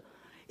monde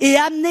et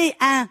amener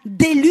un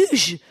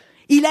déluge?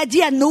 Il a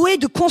dit à Noé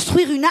de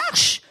construire une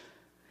arche.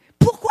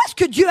 Pourquoi est-ce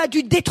que Dieu a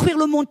dû détruire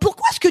le monde?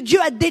 Pourquoi est-ce que Dieu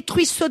a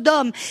détruit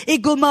Sodome et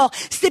Gomorrhe?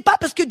 C'était pas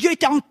parce que Dieu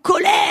était en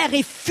colère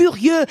et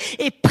furieux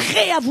et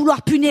prêt à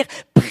vouloir punir,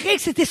 prêt,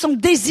 c'était son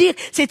désir,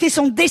 c'était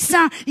son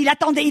dessein. Il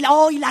attendait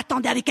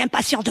avec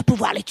impatience de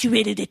pouvoir les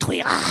tuer, les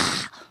détruire.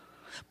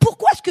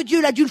 Pourquoi est-ce que Dieu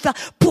l'a dû le faire?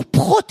 Pour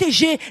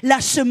protéger la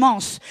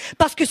semence.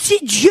 Parce que si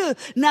Dieu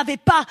n'avait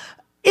pas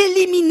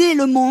éliminé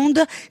le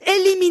monde,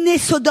 éliminé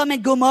Sodome et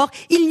Gomorrhe,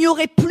 il n'y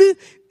aurait plus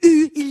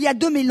eu, il y a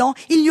 2000 ans,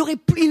 il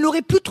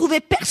n'aurait plus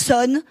trouvé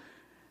personne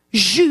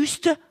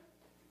juste,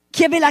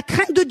 qui avait la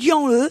crainte de Dieu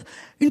en eux,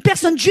 une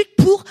personne juste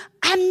pour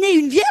amener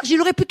une vierge. Il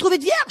aurait pu trouver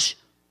de vierge.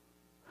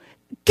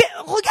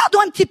 Regardons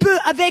un petit peu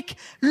avec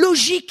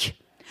logique.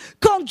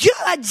 Quand Dieu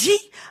a dit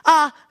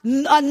à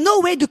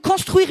Noé de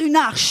construire une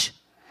arche,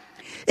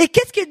 et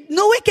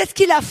Noé, qu'est-ce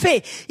qu'il a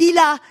fait? Il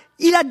a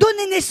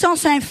donné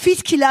naissance à un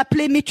fils qu'il a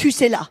appelé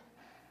Méthussélah.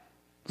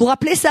 Vous vous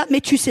rappelez ça?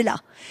 Méthussélah.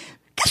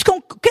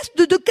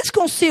 Qu'est-ce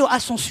qu'on sait à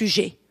son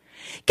sujet?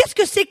 Qu'est-ce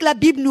que c'est que la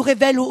Bible nous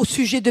révèle au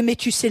sujet de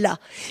Méthussélah?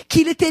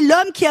 Qu'il était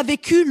l'homme qui a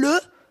vécu le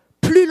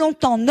plus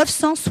longtemps,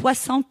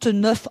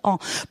 969 ans.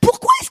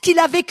 Pourquoi est-ce qu'il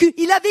a vécu?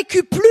 Il a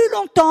vécu plus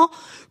longtemps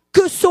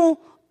que son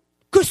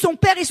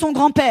père et son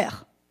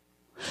grand-père.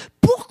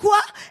 Pourquoi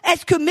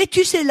est-ce que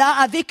Méthussélah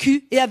a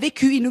vécu,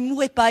 il ne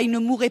mourrait pas,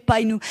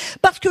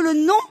 Parce que le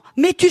nom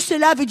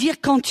Méthussélah veut dire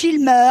quand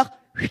il meurt,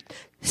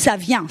 ça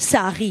vient,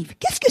 ça arrive.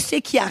 Qu'est-ce que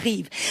c'est qui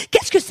arrive?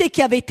 Qu'est-ce que c'est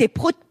qui avait été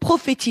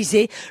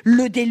prophétisé?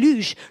 Le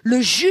déluge, le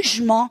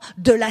jugement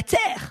de la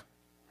terre.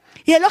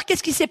 Et alors,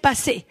 qu'est-ce qui s'est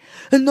passé?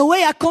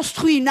 Noé a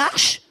construit une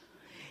arche,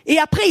 et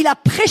après il a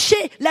prêché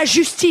la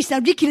justice. On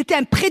dit qu'il était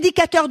un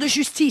prédicateur de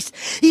justice.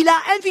 Il a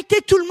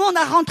invité tout le monde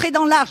à rentrer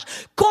dans l'arche.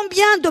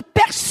 Combien de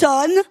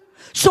personnes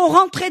sont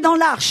rentrées dans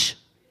l'arche?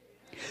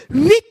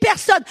 8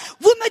 personnes.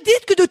 Vous me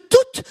dites que de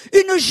toute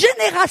une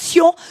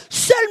génération,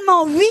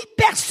 seulement 8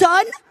 personnes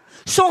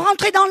sont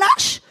rentrées dans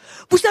l'arche?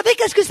 Vous savez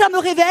qu'est-ce que ça me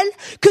révèle?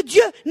 Que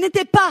Dieu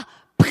n'était pas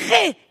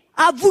prêt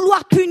à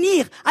vouloir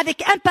punir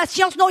avec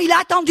impatience. Non, il a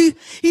attendu.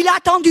 Et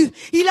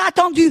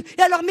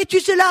alors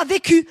Méthussélah a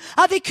vécu.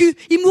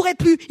 Il mourrait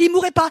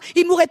pas.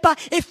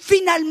 Et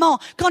finalement,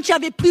 quand il y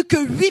avait plus que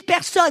 8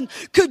 personnes,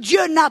 que Dieu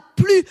n'a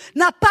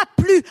pas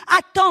pu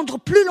attendre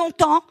plus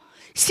longtemps,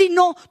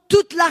 sinon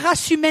toute la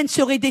race humaine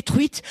serait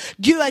détruite.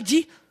 Dieu a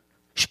dit,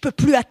 je peux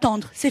plus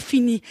attendre, c'est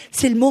fini,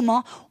 c'est le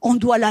moment, on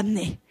doit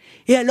l'amener.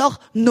 Et alors,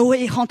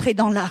 Noé est rentré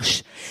dans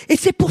l'arche. Et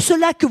c'est pour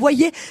cela que,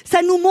 voyez,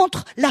 ça nous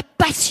montre la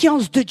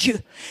patience de Dieu.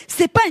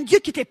 C'est pas un Dieu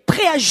qui était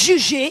prêt à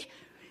juger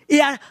et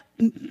à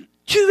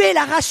tuer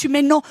la race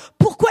humaine. Non.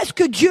 Pourquoi est-ce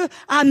que Dieu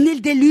a amené le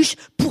déluge?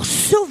 Pour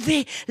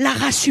sauver la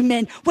race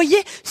humaine.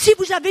 Voyez, si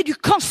vous avez du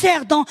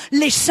cancer dans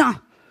les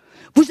seins,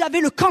 vous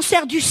avez le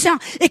cancer du sein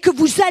et que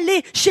vous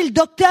allez chez le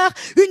docteur,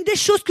 une des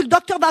choses que le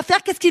docteur va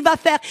faire, qu'est-ce qu'il va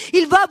faire?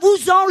 Il va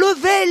vous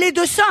enlever les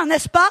 2 seins,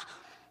 n'est-ce pas?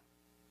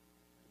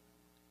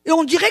 Et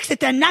on dirait que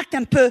c'est un acte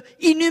un peu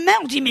inhumain.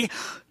 On dit, mais il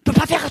peut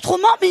pas faire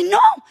autrement. Mais non,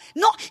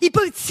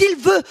 s'il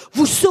veut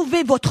vous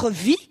sauver votre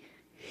vie,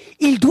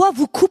 il doit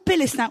vous couper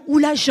les seins ou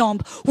la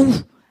jambe ou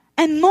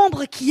un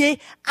membre qui est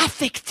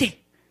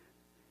affecté.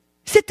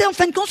 C'était en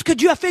fin de compte ce que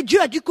Dieu a fait. Dieu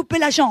a dû couper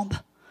la jambe.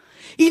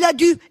 Il a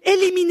dû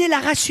éliminer la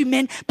race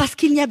humaine parce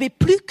qu'il n'y avait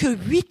plus que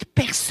 8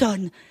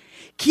 personnes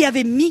qui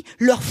avaient mis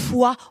leur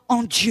foi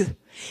en Dieu.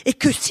 Et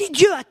que si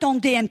Dieu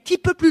attendait un petit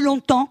peu plus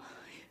longtemps,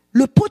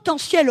 le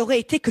potentiel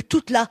aurait été que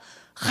toute la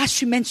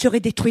race humaine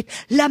serait détruite.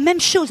 La même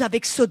chose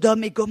avec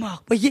Sodome et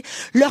Gomorrhe. Voyez,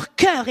 leur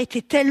cœur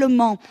était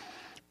tellement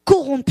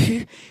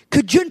corrompu que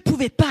Dieu ne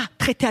pouvait pas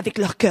traiter avec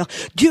leur cœur.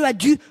 Dieu a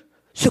dû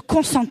se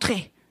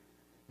concentrer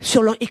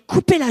sur leur et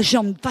couper la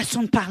jambe,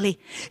 façon de parler.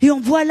 Et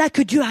on voit là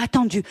que Dieu a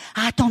attendu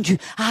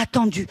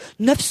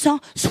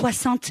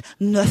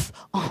 969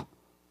 ans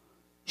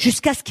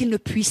jusqu'à ce qu'il ne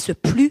puisse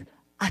plus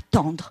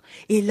attendre.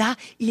 Et là,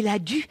 il a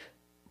dû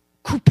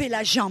couper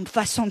la jambe,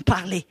 façon de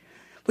parler.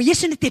 Vous voyez,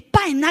 ce n'était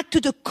pas un acte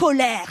de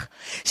colère.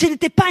 Ce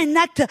n'était pas un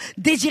acte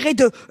désiré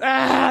de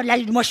là,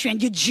 moi je suis un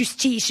Dieu de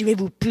justice, je vais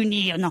vous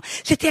punir. Non,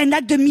 c'était un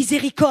acte de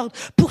miséricorde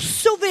pour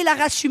sauver la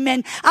race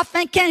humaine,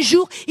 afin qu'un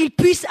jour il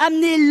puisse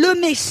amener le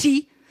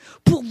Messie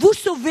pour vous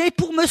sauver,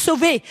 pour me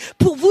sauver,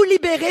 pour vous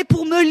libérer,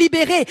 pour me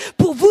libérer,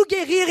 pour vous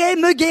guérir et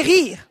me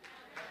guérir.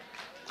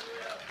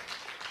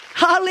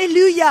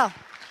 Alléluia.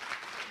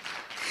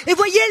 Et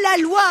voyez la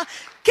loi.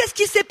 Qu'est-ce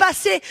qui s'est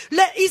passé?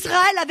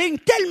 Israël avait une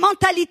telle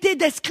mentalité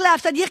d'esclave,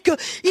 c'est-à-dire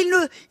qu'ils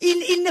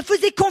ne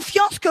faisaient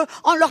confiance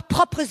qu'en leurs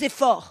propres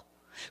efforts.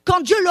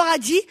 Quand Dieu leur a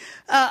dit,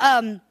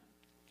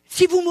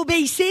 si vous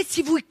m'obéissez,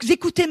 si vous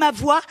écoutez ma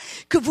voix,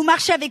 que vous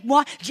marchez avec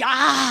moi, il dit,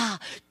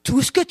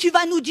 tout ce que tu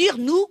vas nous dire,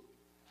 nous,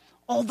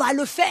 on va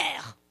le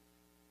faire.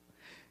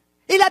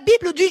 Et la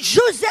Bible dit,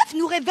 Joseph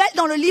nous révèle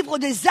dans le livre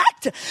des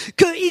Actes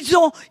qu'ils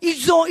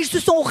se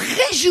sont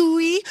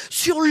réjouis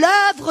sur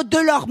l'œuvre de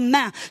leurs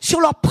mains, sur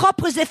leurs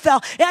propres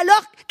efforts. Et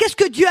alors, qu'est-ce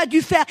que Dieu a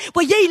dû faire? Vous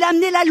voyez, il a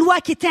amené la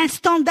loi qui était un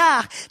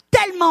standard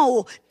tellement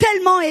haut,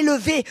 tellement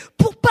élevé.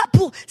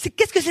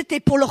 Qu'est-ce que c'était?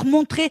 Pour leur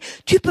montrer,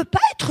 tu peux pas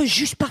être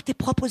juste par tes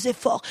propres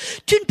efforts.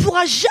 Tu ne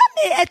pourras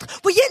jamais être, vous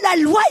voyez, la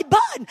loi est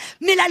bonne,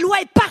 mais la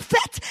loi est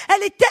parfaite.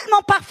 Elle est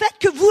tellement parfaite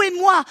que vous et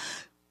moi,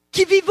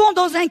 qui vivons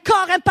dans un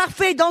corps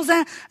imparfait, dans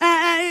un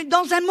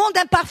monde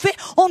imparfait,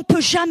 on ne peut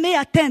jamais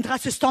atteindre à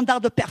ce standard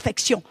de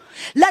perfection.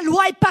 La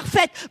loi est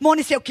parfaite, mais on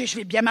essaie, ok, je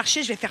vais bien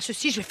marcher, je vais faire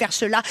ceci, je vais faire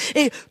cela.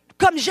 Et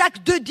comme Jacques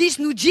 2,10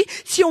 nous dit,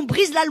 si on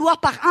brise la loi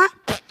par un,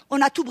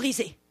 on a tout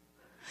brisé.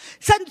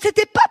 Ça,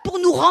 c'était pas pour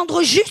nous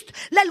rendre justes.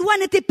 La loi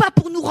n'était pas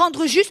pour nous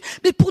rendre justes,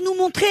 mais pour nous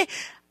montrer,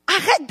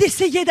 arrête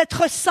d'essayer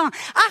d'être saint.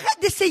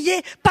 Arrête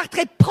d'essayer par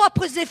tes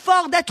propres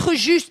efforts d'être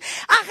juste.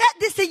 Arrête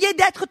d'essayer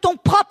d'être ton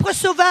propre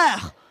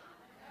sauveur.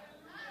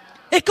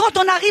 Et quand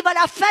on arrive à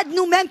la fin de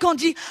nous-mêmes, qu'on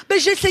dit,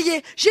 j'ai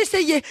essayé,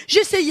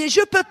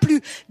 je peux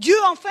plus. Dieu,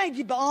 enfin, il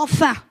dit,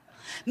 enfin.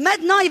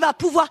 Maintenant, il va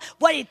pouvoir,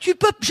 voyez, tu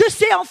peux, je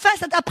sais, enfin,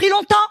 ça t'a pris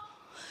longtemps.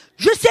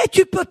 Je sais,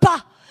 tu peux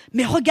pas.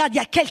 Mais regarde, il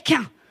y a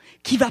quelqu'un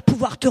qui va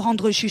pouvoir te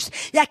rendre juste.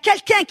 Il y a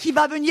quelqu'un qui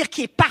va venir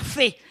qui est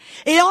parfait.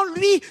 Et en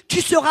lui,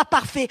 tu seras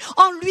parfait.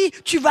 En lui,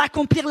 tu vas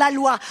accomplir la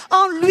loi.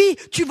 En lui,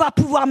 tu vas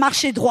pouvoir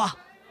marcher droit.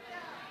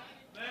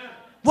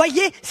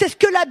 Voyez, c'est ce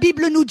que la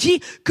Bible nous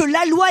dit, que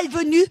la loi est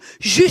venue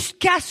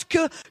jusqu'à ce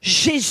que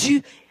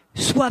Jésus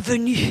soit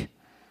venu.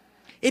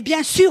 Et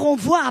bien sûr, on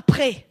voit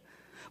après.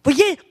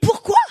 Voyez,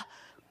 pourquoi?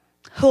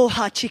 On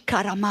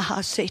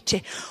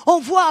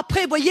voit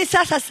après, voyez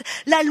ça,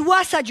 la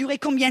loi, ça a duré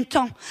combien de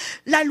temps?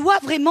 La loi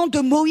vraiment de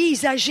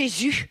Moïse à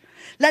Jésus.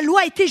 La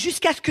loi était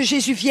jusqu'à ce que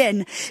Jésus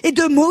vienne. Et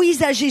de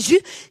Moïse à Jésus,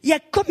 il y a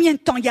combien de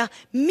temps? Il y a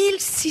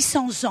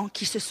 1600 ans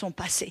qui se sont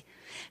passés.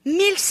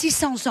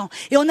 1600 ans.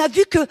 Et on a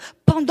vu que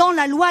pendant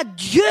la loi,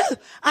 Dieu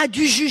a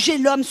dû juger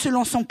l'homme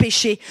selon son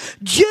péché.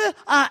 Dieu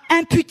a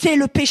imputé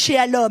le péché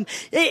à l'homme.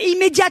 Et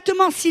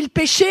immédiatement, s'il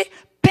péchait,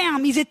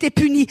 ils étaient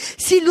punis.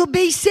 S'ils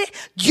obéissaient,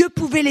 Dieu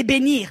pouvait les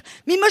bénir.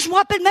 Mais moi, je me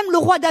rappelle même le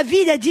roi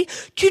David a dit,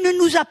 tu ne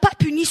nous as pas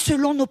punis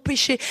selon nos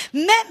péchés.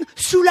 Même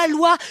sous la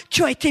loi,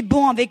 tu as été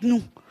bon avec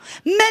nous.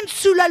 Même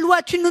sous la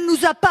loi, tu ne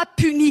nous as pas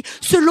punis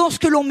selon ce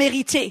que l'on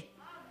méritait.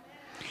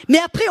 Mais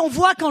après, on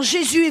voit quand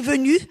Jésus est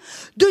venu,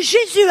 de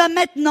Jésus à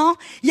maintenant,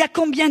 il y a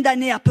combien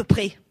d'années à peu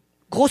près?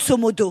 Grosso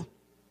modo.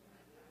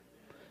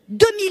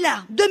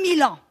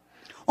 2000 ans.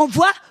 On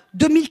voit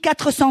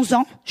 2400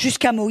 ans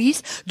jusqu'à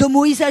Moïse. De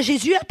Moïse à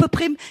Jésus, à peu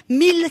près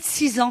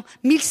 1600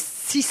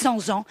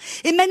 ans.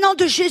 Et maintenant,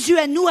 de Jésus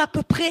à nous, à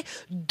peu près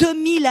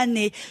 2000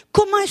 années.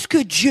 Comment est-ce que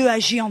Dieu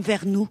agit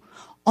envers nous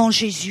en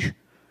Jésus?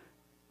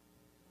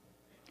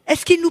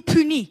 Est-ce qu'il nous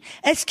punit?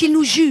 Est-ce qu'il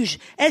nous juge?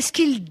 Est-ce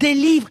qu'il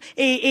délivre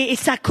et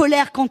sa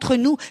colère contre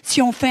nous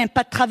si on fait un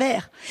pas de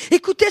travers?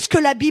 Écoutez ce que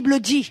la Bible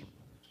dit.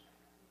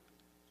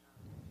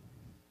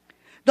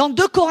 Dans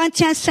 2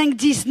 Corinthiens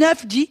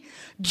 5,19 dit,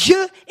 Dieu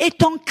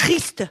est en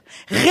Christ,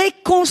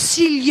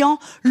 réconciliant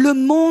le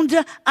monde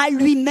à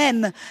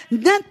lui-même,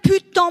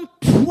 n'imputant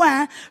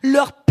point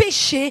leurs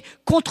péchés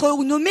contre eux,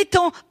 ou ne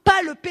mettant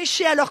pas le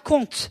péché à leur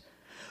compte.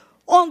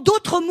 En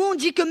d'autres mots, on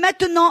dit que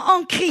maintenant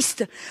en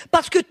Christ,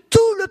 parce que tout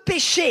le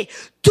péché,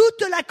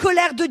 toute la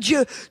colère de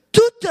Dieu,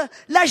 toute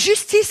la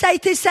justice a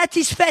été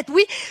satisfaite.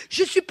 Oui,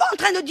 je suis pas en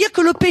train de dire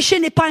que le péché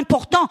n'est pas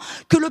important,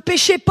 que le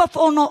péché,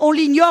 on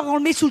l'ignore, on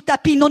le met sous le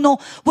tapis. Non, non.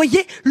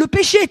 Voyez, le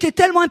péché était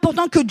tellement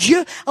important que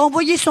Dieu a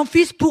envoyé son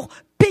Fils pour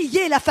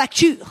payer la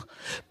facture,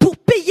 pour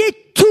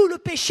payer tout le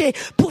péché,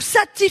 pour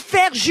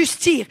satisfaire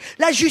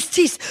la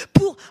justice,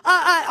 pour,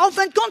 en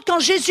fin de compte, quand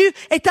Jésus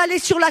est allé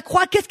sur la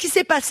croix, qu'est-ce qui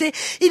s'est passé?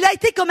 Il a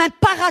été comme un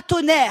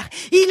paratonnerre.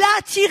 Il a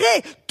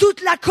attiré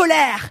toute la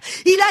colère.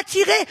 Il a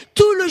attiré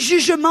tout le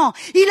jugement.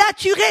 Il a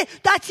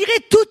attiré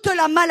toute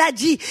la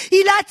maladie.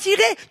 Il a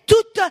attiré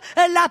toute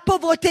la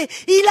pauvreté.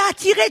 Il a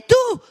attiré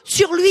tout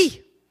sur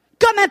lui.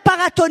 Comme un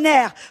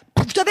paratonnerre.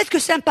 Vous savez ce que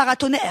c'est un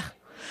paratonnerre?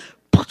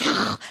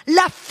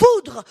 La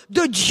foudre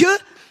de Dieu,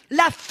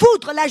 la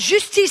foudre, la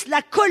justice,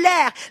 la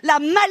colère, la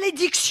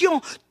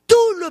malédiction,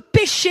 tout le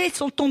péché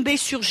sont tombés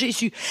sur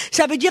Jésus.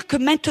 Ça veut dire que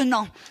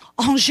maintenant,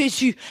 en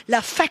Jésus,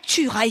 la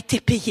facture a été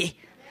payée.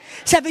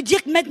 Ça veut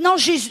dire que maintenant,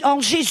 en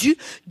Jésus,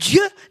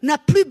 Dieu n'a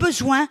plus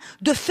besoin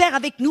de faire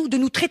avec nous, de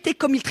nous traiter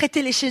comme il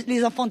traitait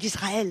les enfants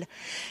d'Israël.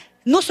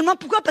 Non seulement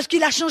pourquoi? Parce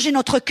qu'il a changé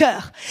notre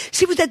cœur.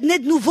 Si vous êtes né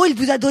de nouveau, il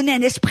vous a donné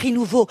un esprit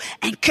nouveau,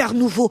 un cœur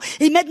nouveau.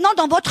 Et maintenant,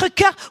 dans votre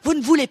cœur, vous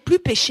ne voulez plus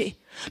pécher.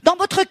 Dans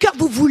votre cœur,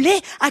 vous voulez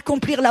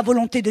accomplir la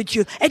volonté de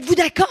Dieu. Êtes-vous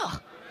d'accord?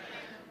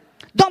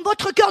 Dans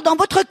votre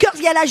cœur,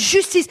 il y a la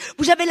justice.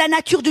 Vous avez la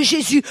nature de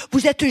Jésus.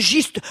 Vous êtes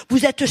juste,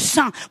 vous êtes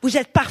saint, vous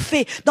êtes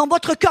parfait. Dans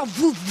votre cœur,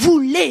 vous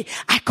voulez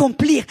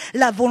accomplir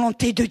la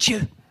volonté de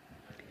Dieu.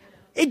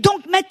 Et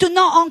donc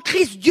maintenant, en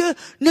Christ, Dieu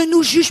ne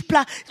nous juge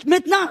pas.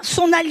 Maintenant,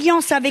 son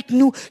alliance avec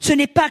nous, ce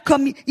n'est pas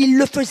comme il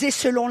le faisait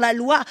selon la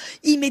loi,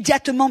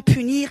 immédiatement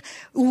punir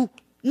ou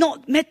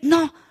non.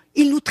 Maintenant,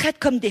 il nous traite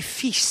comme des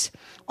fils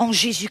en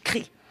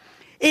Jésus-Christ.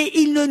 Et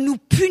il ne nous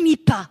punit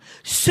pas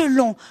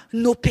selon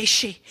nos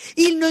péchés.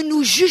 Il ne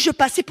nous juge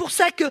pas. C'est pour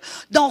ça que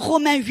dans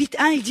Romains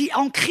 8:1, il dit,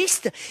 en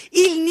Christ,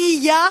 il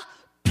n'y a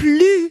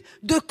plus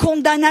de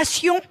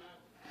condamnation.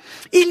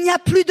 Il n'y a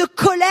plus de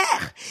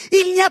colère,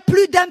 il n'y a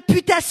plus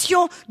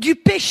d'imputation du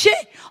péché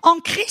en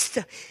Christ,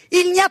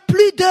 il n'y a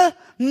plus de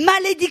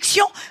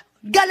malédiction.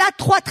 Galates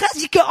 3:13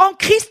 dit qu'en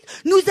Christ,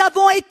 nous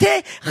avons été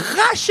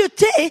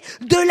rachetés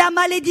de la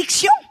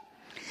malédiction.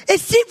 Et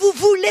si vous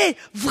voulez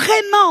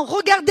vraiment,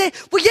 regardez,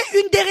 vous voyez,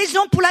 une des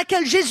raisons pour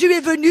laquelle Jésus est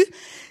venu,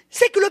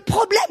 c'est que le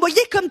problème,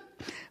 voyez, comme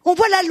On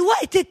voit la loi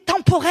était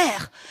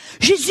temporaire.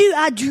 Jésus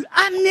a dû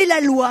amener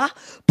la loi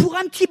pour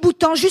un petit bout de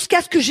temps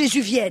jusqu'à ce que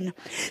Jésus vienne.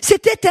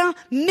 C'était un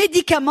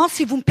médicament,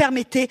 si vous me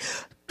permettez,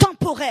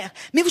 temporaire.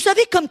 Mais vous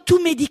savez, comme tout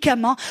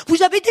médicament,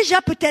 vous avez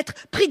déjà peut-être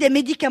pris des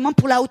médicaments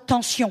pour la haute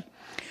tension.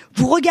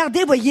 Vous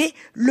regardez, voyez,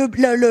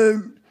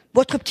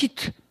 votre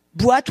petite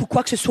boîte ou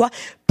quoi que ce soit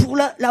pour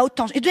la haute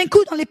tension. Et d'un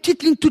coup, dans les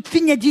petites lignes toutes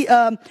fines, il a dit,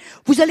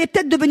 vous allez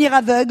peut-être devenir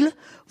aveugle,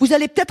 vous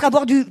allez peut-être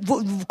avoir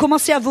vous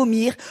commencer à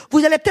vomir,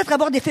 vous allez peut-être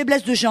avoir des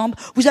faiblesses de jambes,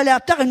 vous allez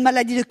avoir une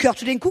maladie de cœur.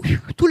 Tout d'un coup,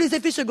 tous les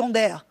effets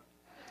secondaires.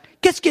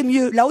 Qu'est-ce qui est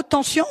mieux, la haute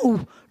tension ou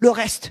le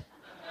reste?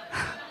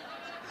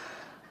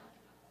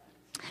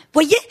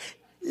 Voyez,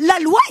 la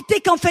loi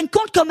était qu'en fin de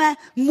compte comme un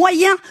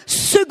moyen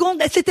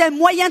secondaire, c'était un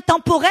moyen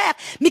temporaire,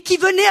 mais qui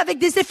venait avec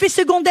des effets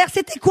secondaires.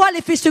 C'était quoi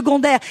l'effet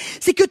secondaire?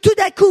 C'est que tout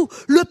d'un coup,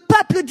 le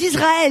peuple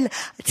d'Israël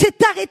s'est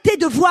arrêté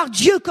de voir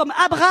Dieu comme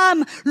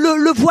Abraham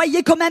le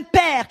voyait, comme un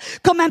père,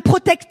 comme un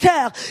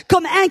protecteur,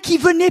 comme un qui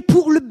venait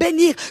pour le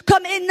bénir,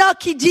 comme Enoch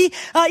qui dit,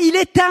 il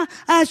est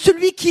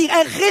celui qui est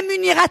un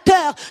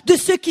rémunérateur de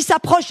ceux qui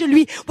s'approchent de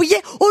lui. Vous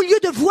voyez, au lieu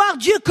de voir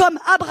Dieu comme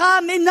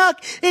Abraham, Enoch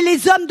et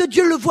les hommes de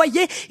Dieu le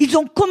voyaient, ils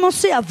ont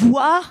commencé à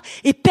voir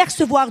et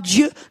percevoir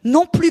Dieu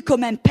non plus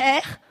comme un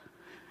père,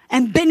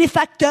 un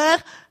bénéfacteur,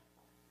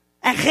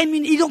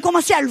 ils ont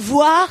commencé à le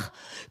voir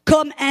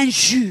comme un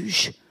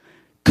juge,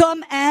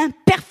 comme un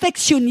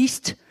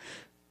perfectionniste,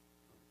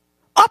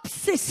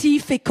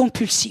 obsessif et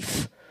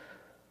compulsif.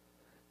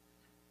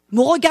 Ne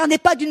me regardez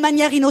pas d'une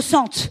manière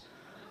innocente.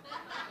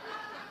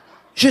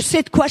 Je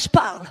sais de quoi je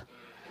parle.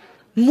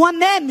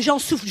 Moi-même,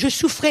 je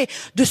souffrais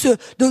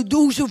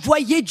d'où je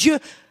voyais Dieu.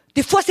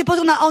 Des fois, c'est parce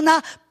qu'on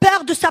a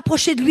peur de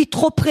s'approcher de lui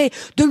trop près,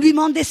 de lui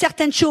demander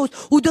certaines choses,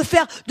 ou de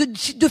faire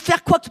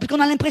quoi, parce qu'on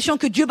a l'impression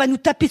que Dieu va nous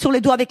taper sur les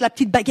doigts avec la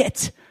petite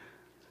baguette.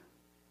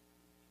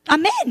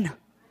 Amen.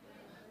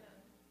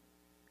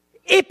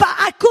 Et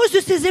à cause de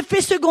ces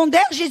effets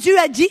secondaires, Jésus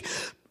a dit,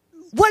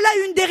 voilà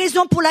une des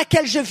raisons pour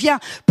laquelle je viens,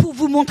 pour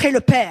vous montrer le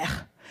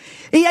Père.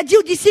 Et il a dit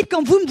aux disciples,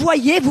 quand vous me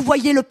voyez, vous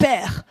voyez le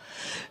Père.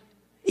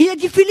 Il a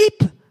dit,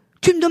 Philippe,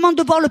 tu me demandes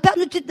de voir le Père,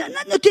 ne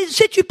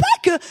sais-tu pas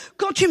que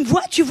quand tu me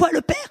vois, tu vois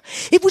le Père?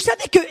 Et vous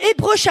savez que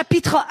Hébreux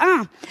chapitre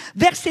 1,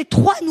 verset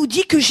 3 nous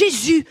dit que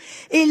Jésus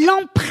est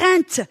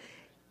l'empreinte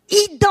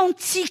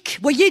identique.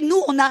 Vous voyez,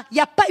 nous, il n'y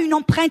a pas une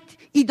empreinte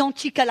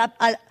identique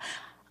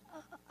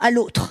à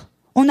l'autre.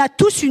 On a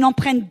tous une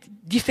empreinte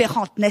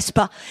différente, n'est-ce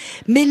pas?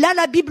 Mais là,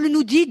 la Bible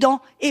nous dit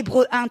dans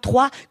Hébreux 1,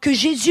 3 que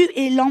Jésus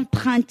est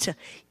l'empreinte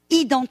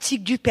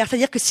identique du Père.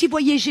 C'est-à-dire que si vous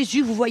voyez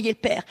Jésus, vous voyez le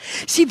Père.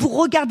 Si vous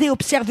regardez,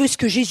 observez ce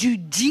que Jésus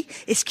dit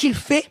et ce qu'il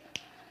fait,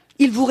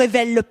 il vous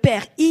révèle le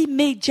Père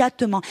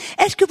immédiatement.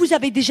 Est-ce que vous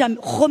avez déjà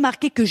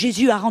remarqué que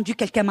Jésus a rendu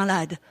quelqu'un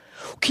malade?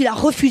 Ou qu'il a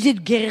refusé de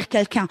guérir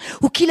quelqu'un?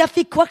 Ou qu'il a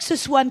fait quoi que ce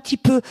soit un petit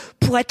peu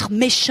pour être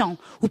méchant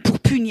ou pour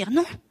punir?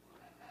 Non.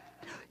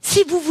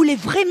 Si vous voulez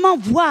vraiment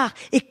voir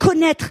et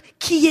connaître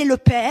qui est le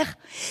Père,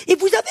 et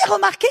vous avez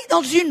remarqué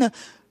dans une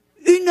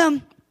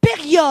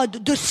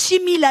période de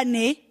 6000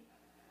 années,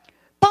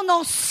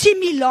 pendant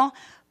 6000 ans,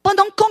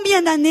 pendant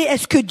combien d'années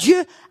est-ce que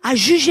Dieu a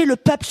jugé le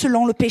peuple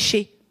selon le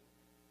péché?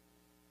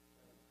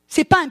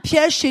 C'est pas un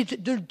piège, c'est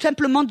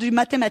simplement du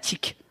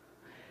mathématique.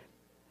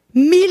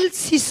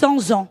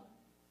 1600 ans.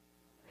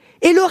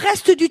 Et le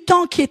reste du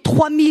temps qui est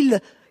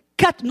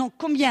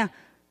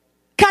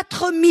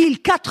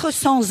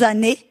 4400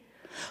 années,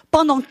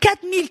 pendant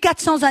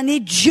 4400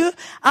 années, Dieu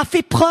a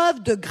fait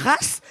preuve de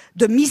grâce,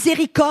 de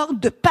miséricorde,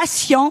 de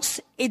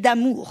patience et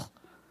d'amour.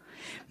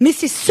 Mais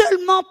c'est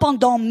seulement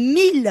pendant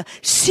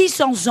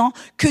 1600 ans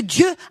que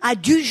Dieu a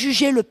dû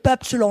juger le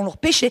peuple selon leur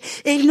péché.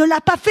 Et il ne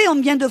l'a pas fait,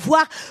 on vient de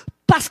voir,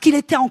 parce qu'il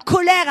était en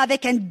colère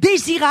avec un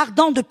désir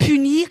ardent de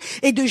punir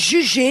et de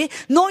juger.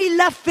 Non, il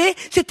l'a fait,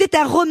 c'était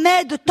un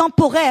remède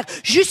temporaire,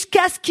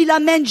 jusqu'à ce qu'il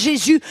amène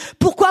Jésus.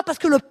 Pourquoi? Parce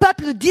que le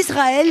peuple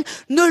d'Israël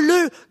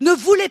ne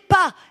voulait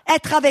pas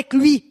être avec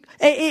lui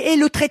et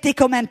le traiter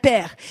comme un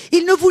père.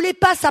 Il ne voulait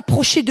pas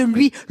s'approcher de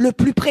lui le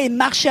plus près et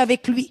marcher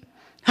avec lui.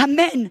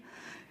 Amen.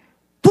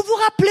 Vous vous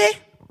rappelez?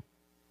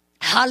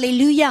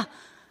 Alléluia.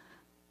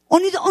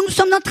 Nous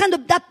sommes en train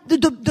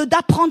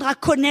d'apprendre à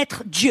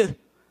connaître Dieu.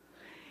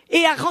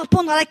 Et à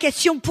répondre à la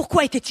question,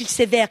 pourquoi était-il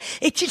sévère?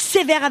 Est-il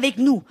sévère avec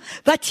nous?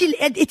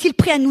 Est-il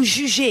prêt à nous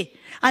juger,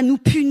 à nous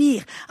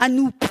punir, à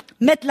nous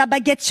mettre la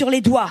baguette sur les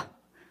doigts?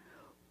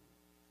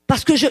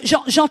 Parce que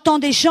j'entends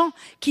des gens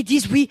qui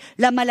disent, oui,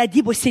 la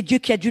maladie, c'est Dieu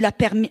qui a dû la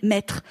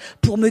permettre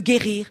pour me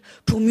guérir,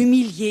 pour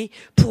m'humilier,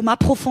 pour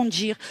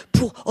m'approfondir,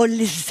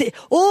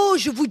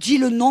 je vous dis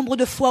le nombre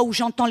de fois où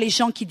j'entends les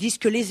gens qui disent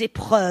que les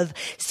épreuves,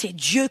 c'est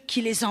Dieu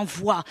qui les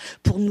envoie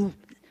pour nous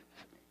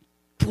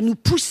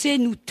pousser,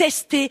 nous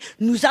tester,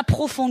 nous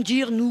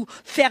approfondir, nous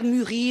faire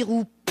mûrir,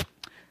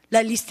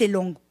 la liste est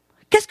longue.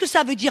 Qu'est-ce que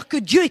ça veut dire? Que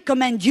Dieu est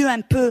comme un Dieu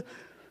un peu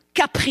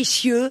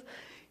capricieux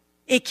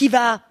et qui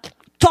va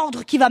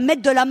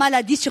mettre de la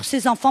maladie sur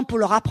ses enfants pour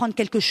leur apprendre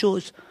quelque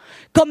chose.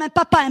 Comme un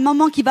papa, un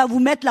maman qui va vous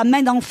mettre la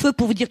main dans le feu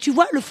pour vous dire, tu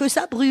vois, le feu,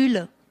 ça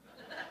brûle.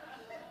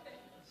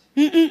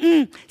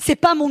 c'est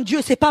pas mon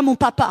Dieu, c'est pas mon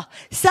papa.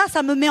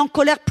 Ça me met en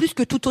colère plus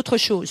que toute autre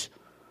chose.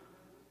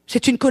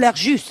 C'est une colère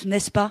juste,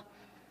 n'est-ce pas?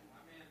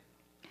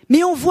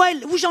 Mais on voit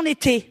où j'en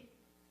étais.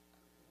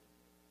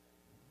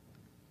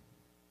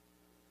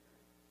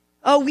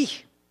 Ah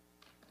oui.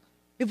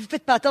 Mais vous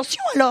faites pas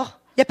attention alors?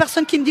 Il y a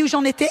personne qui me dit où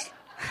j'en étais?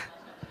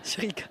 Je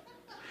rigole.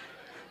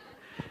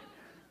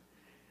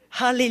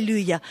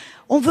 Alléluia.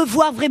 On veut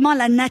voir vraiment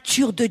la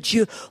nature de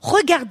Dieu.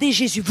 Regardez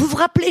Jésus. Vous vous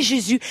rappelez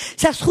Jésus?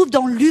 Ça se trouve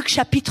dans Luc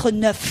chapitre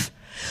 9.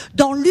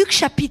 Dans Luc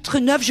chapitre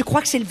 9, je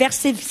crois que c'est le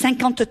verset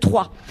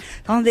 53.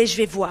 Attendez, je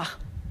vais voir.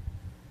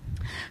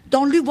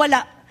 Dans Luc,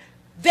 voilà,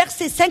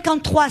 versets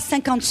 53 à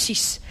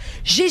 56.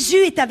 Jésus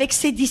est avec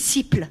ses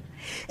disciples.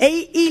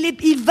 Et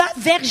il va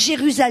vers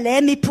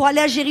Jérusalem, et pour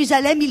aller à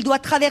Jérusalem, il doit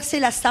traverser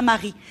la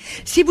Samarie.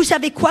 Si vous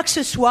savez quoi que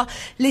ce soit,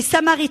 les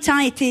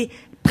Samaritains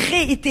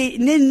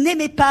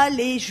n'aimaient pas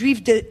les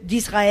Juifs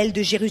d'Israël,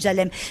 de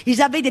Jérusalem.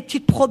 Ils avaient des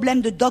petits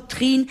problèmes de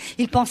doctrine.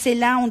 Ils pensaient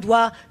là, on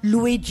doit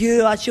louer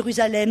Dieu à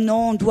Jérusalem.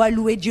 Non, on doit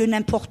louer Dieu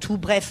n'importe où.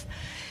 Bref.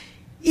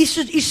 Ils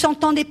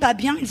s'entendaient pas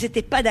bien, ils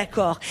étaient pas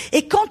d'accord.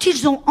 Et quand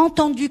ils ont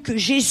entendu que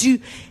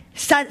Jésus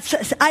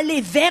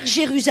allait vers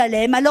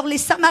Jérusalem, alors les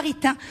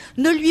Samaritains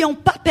ne lui ont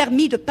pas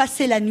permis de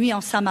passer la nuit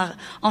en Samarie.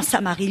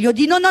 Ils lui ont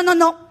dit non,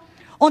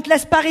 on te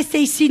laisse pas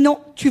rester ici, non.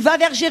 Tu vas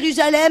vers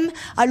Jérusalem,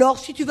 alors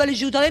si tu vas à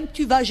Jérusalem,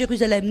 tu vas à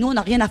Jérusalem. Nous, on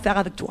n'a rien à faire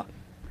avec toi.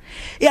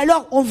 Et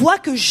alors, on voit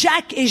que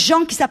Jacques et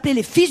Jean, qui s'appelaient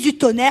les fils du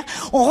tonnerre,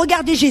 ont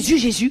regardé Jésus.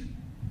 Jésus,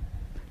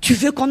 tu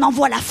veux qu'on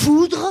envoie la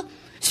foudre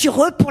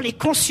sur eux pour les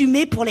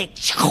consumer, pour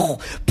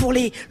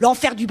leur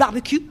faire du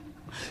barbecue?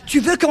 Tu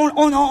veux qu'on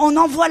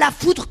envoie la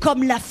foudre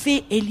comme l'a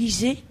fait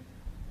Élisée?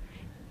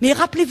 Mais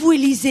rappelez-vous,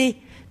 Élisée,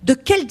 de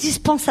quelle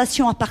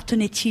dispensation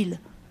appartenait-il?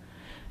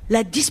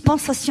 La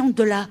dispensation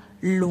de la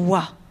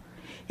loi.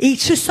 Et il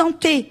se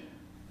sentait,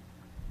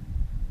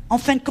 en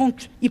fin de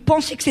compte, il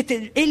pensait que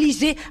c'était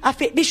Élisée a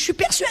fait. Mais je suis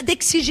persuadée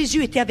que si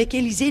Jésus était avec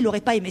Élisée, il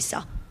n'aurait pas aimé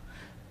ça.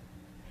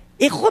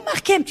 Et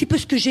remarquez un petit peu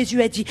ce que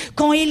Jésus a dit.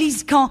 Quand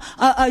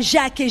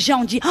Jacques et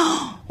Jean ont dit,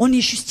 on est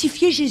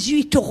justifié, Jésus,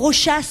 il te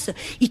rechasse,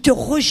 il te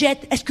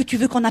rejette. Est-ce que tu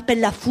veux qu'on appelle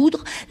la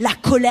foudre, la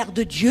colère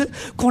de Dieu,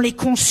 qu'on les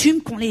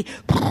consume,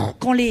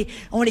 on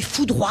les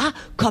foudroie,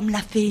 comme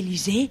l'a fait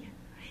Élisée?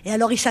 Et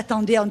alors ils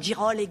s'attendaient à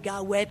dire, oh les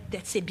gars, ouais,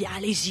 peut-être c'est bien,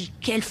 allez-y,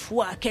 quelle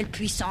foi, quelle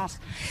puissance.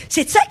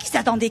 C'est de ça qu'ils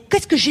s'attendaient.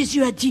 Qu'est-ce que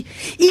Jésus a dit?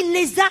 Il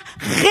les a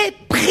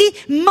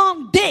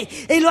réprimandés.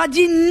 Et il leur a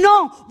dit,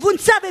 non, vous ne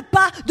savez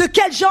pas de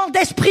quel genre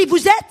d'esprit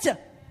vous êtes.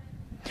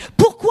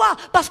 Pourquoi?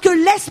 Parce que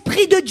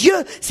l'esprit de Dieu,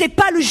 c'est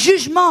pas le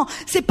jugement,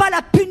 c'est pas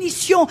la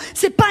punition,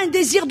 c'est pas un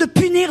désir de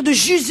punir, de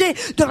juger,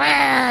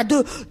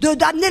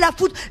 d'amener la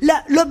foudre.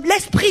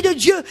 L'esprit de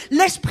Dieu,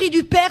 l'esprit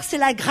du Père, c'est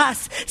la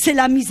grâce, c'est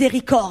la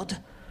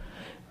miséricorde.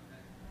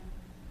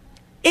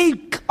 Et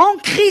en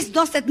Christ,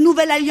 dans cette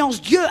nouvelle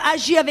alliance, Dieu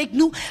agit avec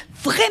nous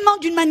vraiment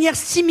d'une manière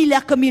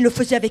similaire comme il le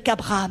faisait avec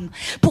Abraham.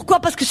 Pourquoi?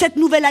 Parce que cette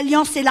nouvelle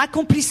alliance, c'est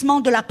l'accomplissement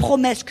de la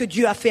promesse que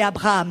Dieu a fait à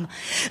Abraham.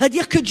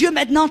 C'est-à-dire que Dieu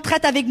maintenant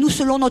traite avec nous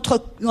selon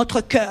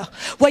notre cœur.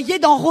 Voyez,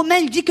 dans Romains,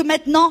 il dit que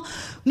maintenant,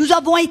 nous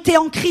avons été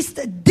en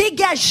Christ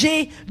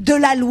dégagés de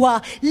la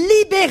loi,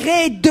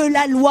 libérés de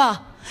la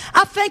loi,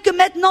 afin que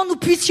maintenant nous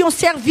puissions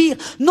servir,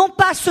 non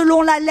pas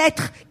selon la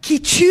lettre qui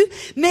tue,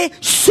 mais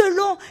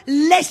selon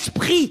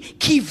l'esprit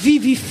qui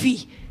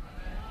vivifie.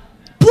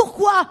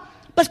 Pourquoi?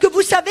 Parce que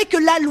vous savez que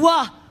la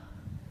loi,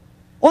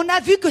 on a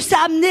vu que ça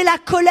amenait la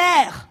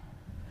colère.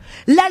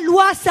 La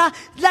loi,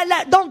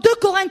 dans 2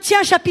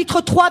 Corinthiens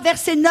chapitre 3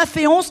 versets 9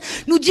 et 11,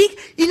 nous dit,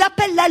 il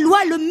appelle la loi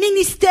le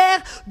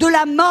ministère de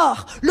la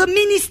mort, le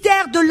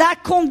ministère de la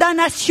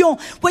condamnation.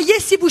 Voyez,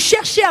 si vous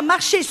cherchez à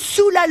marcher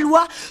sous la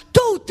loi,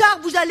 tôt ou tard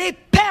vous allez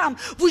perdre,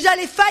 vous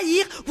allez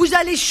faillir, vous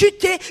allez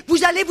chuter,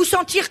 vous allez vous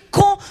sentir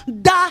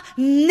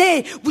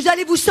condamné, vous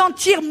allez vous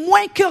sentir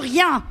moins que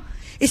rien.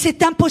 Et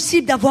c'est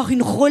impossible d'avoir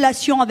une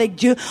relation avec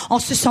Dieu en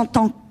se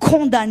sentant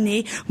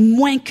condamné,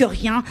 moins que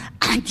rien,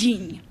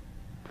 indigne.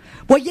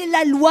 Voyez,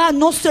 la loi,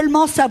 non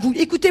seulement ça vous...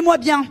 Écoutez-moi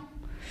bien.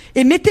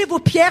 Et mettez vos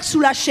pierres sous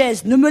la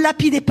chaise. Ne me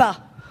lapidez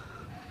pas.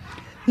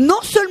 Non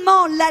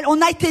seulement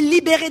on a été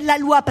libéré de la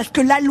loi parce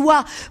que la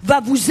loi va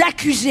vous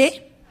accuser,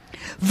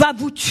 va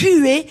vous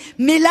tuer,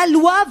 mais la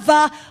loi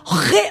va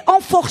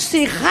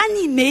renforcer,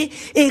 ranimer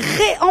et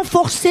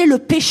renforcer le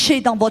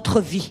péché dans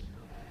votre vie.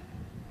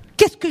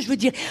 Qu'est-ce que je veux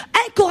dire?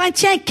 1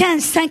 Corinthiens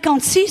 15,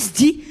 56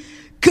 dit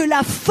que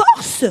la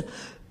force...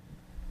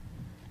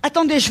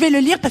 Attendez, je vais le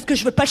lire parce que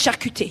je ne veux pas le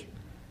charcuter.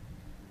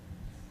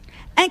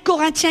 1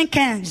 Corinthiens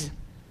 15.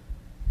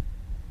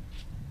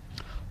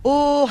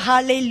 Oh,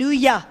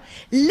 alléluia.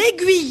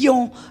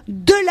 L'aiguillon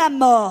de la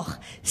mort,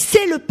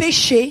 c'est le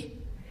péché.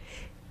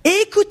 Et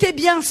écoutez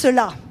bien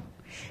cela.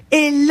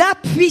 Et la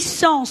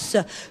puissance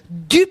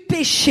du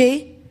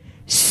péché,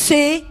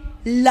 c'est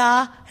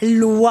la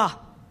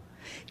loi.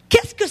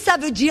 Qu'est-ce que ça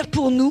veut dire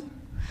pour nous?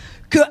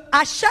 que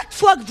à chaque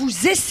fois que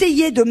vous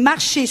essayez de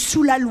marcher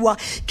sous la loi,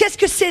 qu'est-ce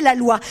que c'est la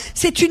loi?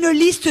 C'est une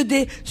liste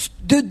de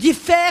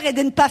faire et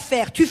de ne pas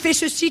faire. Tu fais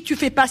ceci, tu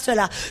fais pas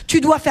cela.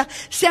 Tu dois faire.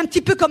 C'est un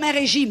petit peu comme un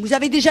régime. Vous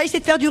avez déjà essayé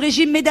de faire du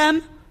régime, mesdames?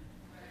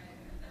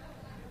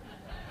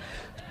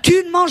 Tu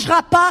ne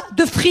mangeras pas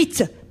de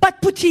frites, pas de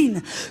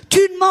poutine. Tu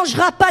ne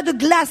mangeras pas de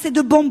glace et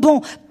de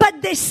bonbons, pas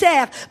de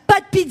dessert, pas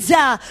de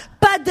pizza,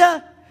 pas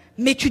de...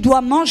 Mais tu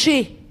dois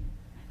manger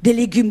des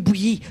légumes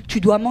bouillis. Tu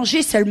dois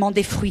manger seulement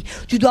des fruits.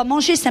 Tu dois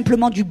manger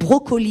simplement du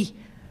brocoli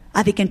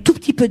avec un tout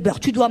petit peu de beurre.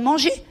 Tu dois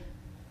manger.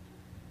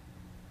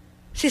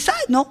 C'est ça,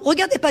 non?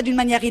 Regardez pas d'une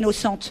manière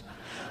innocente.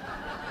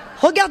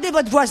 Regardez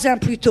votre voisin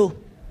plutôt.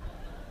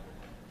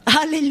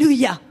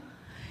 Alléluia.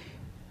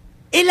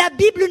 Et la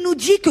Bible nous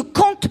dit que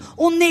quand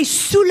on est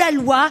sous la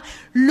loi,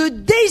 le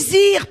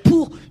désir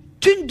pour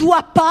tu ne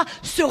dois pas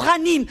se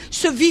ranime,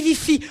 se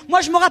vivifie.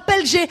 Moi, je me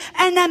rappelle, j'ai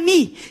un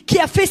ami qui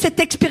a fait cette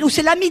expérience,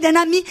 c'est l'ami d'un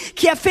ami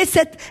qui a fait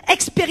cette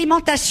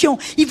expérimentation.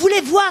 Il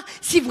voulait voir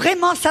si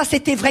vraiment ça,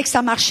 c'était vrai que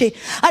ça marchait.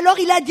 Alors,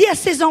 il a dit à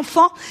ses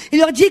enfants, il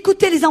leur dit,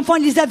 écoutez les enfants,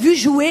 il les a vus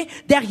jouer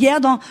derrière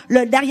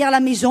la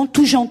maison,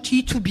 tout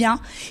gentil, tout bien.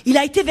 Il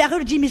a été vers eux,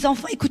 il dit, mes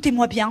enfants,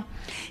 écoutez-moi bien.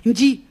 Il me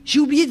dit, j'ai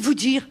oublié de vous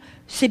dire,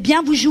 c'est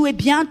bien, vous jouez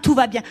bien, tout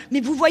va bien.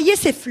 Mais vous voyez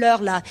ces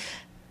fleurs-là,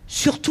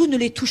 surtout ne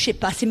les touchez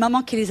pas, c'est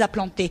maman qui les a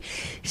plantées.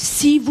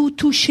 Si vous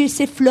touchez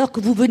ces fleurs, que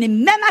vous venez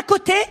même à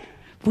côté,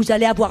 vous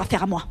allez avoir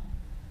affaire à moi.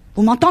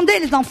 Vous m'entendez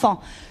les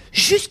enfants?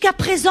 Jusqu'à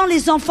présent,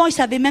 les enfants, ils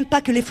savaient même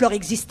pas que les fleurs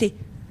existaient.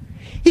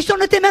 Ils s'en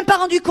étaient même pas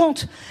rendus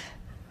compte.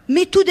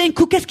 Mais tout d'un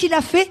coup, qu'est-ce qu'il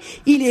a fait?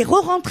 Il est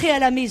re-rentré à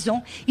la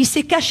maison, il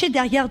s'est caché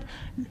derrière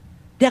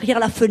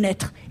la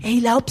fenêtre et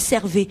il a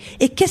observé.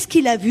 Et qu'est-ce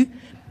qu'il a vu?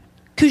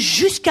 Que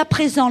jusqu'à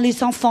présent,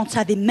 les enfants ne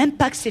savaient même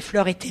pas que ces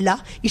fleurs étaient là.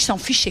 Ils s'en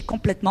fichaient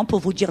complètement, pour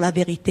vous dire la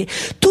vérité.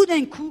 Tout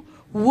d'un coup,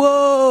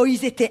 wow,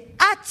 ils étaient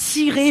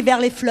attirés vers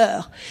les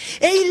fleurs.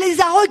 Et il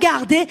les a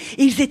regardés,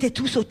 et ils étaient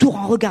tous autour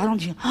en regardant, en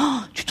disant, oh,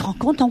 tu te rends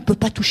compte, on ne peut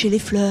pas toucher les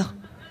fleurs.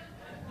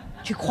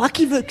 Tu crois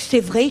qu'il veut que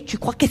c'est vrai? Tu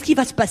crois qu'est-ce qui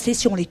va se passer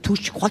si on les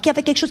touche? Tu crois qu'il y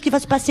avait quelque chose qui va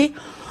se passer?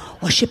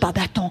 Oh, je sais pas,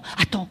 ben attends,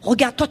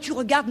 regarde, toi tu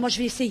regardes, moi je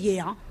vais essayer,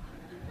 hein.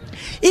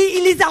 Et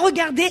il les a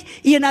regardés, et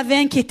il y en avait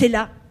un qui était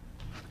là,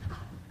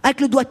 avec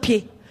le doigt de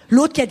pied.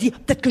 L'autre qui a dit,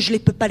 peut-être que je ne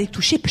peux pas les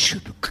toucher, parce que je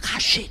peux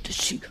cracher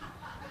dessus.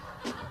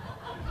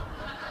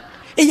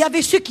 Et il y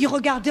avait ceux qui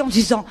regardaient en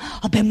disant,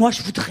 ah ben moi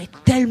je voudrais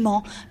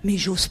tellement, mais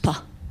j'ose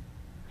pas.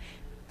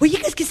 Vous voyez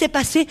qu'est-ce qui s'est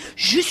passé?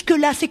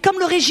 Jusque-là, c'est comme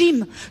le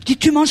régime.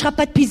 Tu mangeras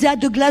pas de pizza,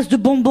 de glace, de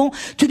bonbons.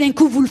 Tout d'un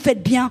coup, vous le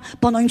faites bien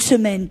pendant 1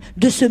 semaine,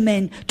 2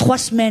 semaines, 3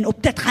 semaines, ou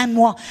peut-être 1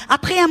 mois.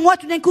 Après 1 mois,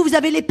 tout d'un coup, vous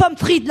avez les pommes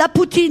frites, la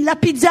poutine, la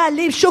pizza,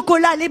 les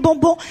chocolats, les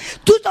bonbons,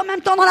 tout en même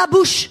temps dans la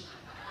bouche.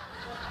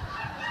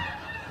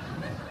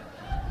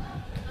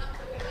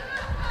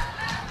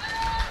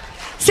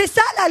 C'est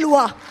ça la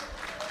loi.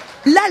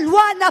 La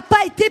loi n'a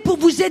pas été pour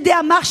vous aider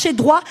à marcher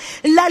droit.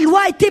 La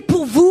loi a été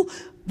pour vous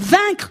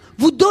vaincre,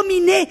 vous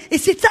dominer. Et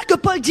c'est ça que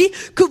Paul dit,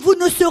 que vous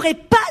ne serez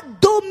pas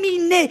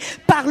dominés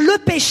par le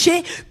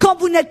péché quand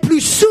vous n'êtes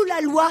plus sous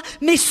la loi,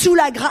 mais sous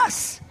la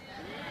grâce.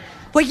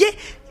 Voyez ?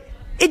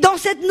 Et dans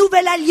cette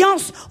nouvelle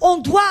alliance, on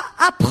doit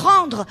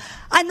apprendre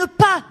à ne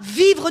pas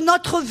vivre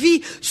notre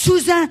vie sous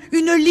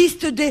une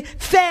liste de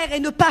faire et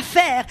ne pas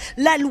faire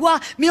la loi,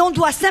 mais on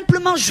doit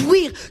simplement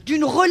jouir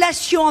d'une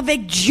relation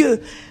avec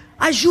Dieu,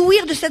 à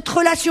jouir de cette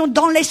relation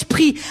dans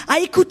l'esprit, à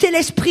écouter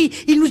l'esprit.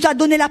 Il nous a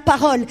donné la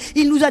parole,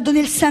 il nous a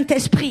donné le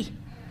Saint-Esprit.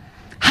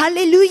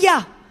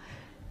 Alléluia!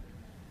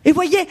 Et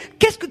voyez,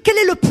 quel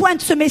est le point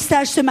de ce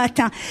message ce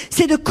matin?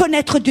 C'est de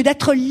connaître Dieu,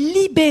 d'être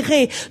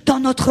libéré dans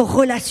notre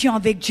relation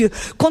avec Dieu.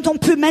 Quand on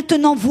peut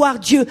maintenant voir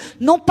Dieu,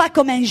 non pas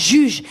comme un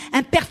juge,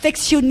 un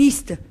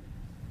perfectionniste,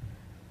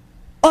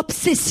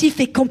 obsessif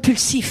et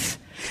compulsif,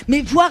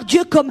 mais voir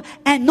Dieu comme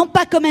non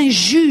pas comme un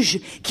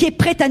juge qui est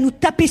prêt à nous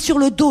taper sur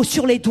le dos,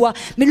 sur les doigts,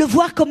 mais le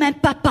voir comme un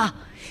papa.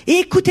 Et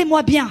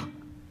écoutez-moi bien,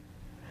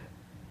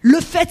 le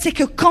fait c'est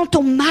que quand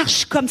on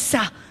marche comme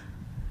ça,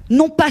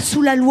 non pas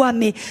sous la loi,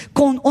 mais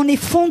qu'on est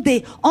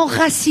fondé,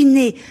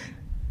 enraciné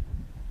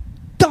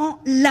dans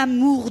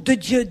l'amour de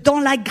Dieu,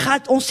 dans la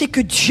grâce. On sait que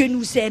Dieu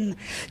nous aime.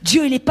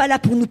 Dieu, il n'est pas là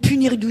pour nous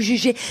punir et nous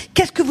juger.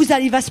 Qu'est-ce que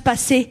va se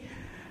passer?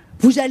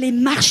 Vous allez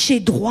marcher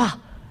droit,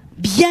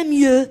 bien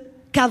mieux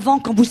qu'avant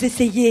quand vous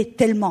essayez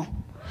tellement.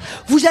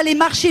 Vous allez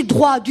marcher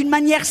droit d'une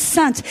manière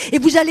sainte et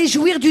vous allez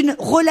jouir d'une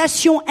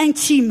relation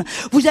intime.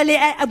 Vous allez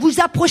vous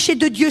approcher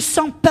de Dieu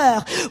sans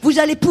peur. Vous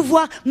allez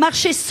pouvoir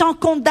marcher sans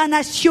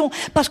condamnation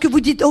parce que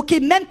vous dites, ok,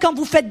 même quand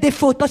vous faites des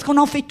fautes, parce qu'on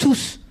en fait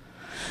tous.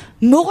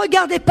 Ne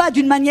regardez pas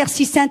d'une manière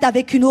si sainte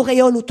avec une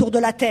auréole autour de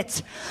la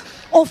tête.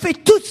 On fait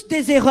tous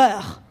des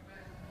erreurs.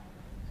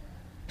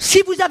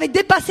 Si vous avez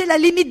dépassé la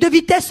limite de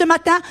vitesse ce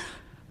matin,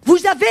 vous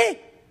avez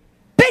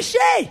péché.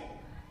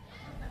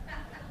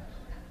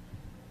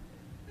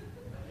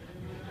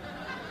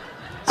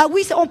 Ah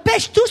oui, on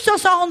pêche tous sans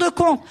s'en rendre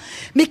compte.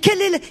 Mais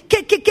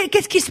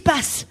qu'est-ce qui se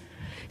passe?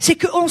 C'est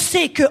qu'on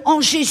sait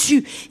qu'en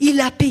Jésus, il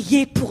a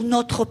payé pour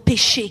notre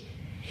péché.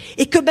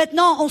 Et que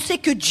maintenant, on sait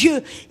que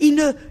Dieu, il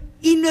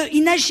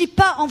il n'agit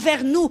pas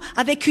envers nous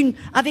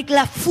avec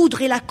la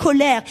foudre et la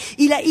colère.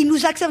 Il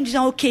nous accepte en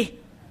disant, ok,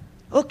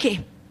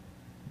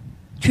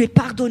 tu es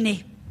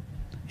pardonné.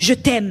 Je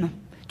t'aime.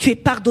 Tu es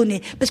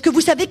pardonné. Parce que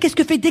vous savez qu'est-ce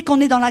que fait dès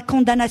qu'on est dans la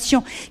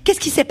condamnation? Qu'est-ce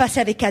qui s'est passé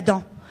avec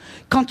Adam?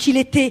 Quand qu'il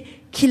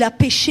a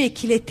péché,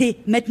 qu'il était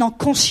maintenant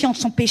conscient de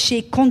son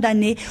péché,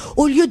 condamné,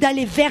 au lieu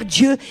d'aller vers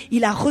Dieu,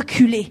 il a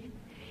reculé.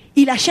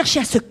 Il a cherché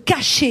à se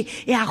cacher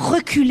et à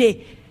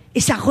reculer. Et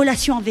sa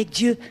relation avec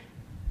Dieu,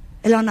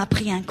 elle en a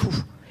pris un coup.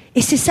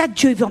 Et c'est ça que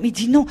Dieu veut. Il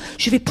dit non,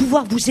 je vais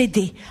pouvoir vous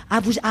aider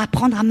à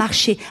apprendre à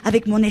marcher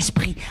avec mon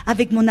esprit,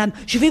 avec mon âme.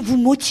 Je vais vous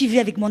motiver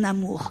avec mon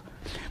amour.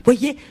 Vous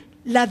voyez,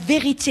 la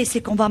vérité, c'est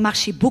qu'on va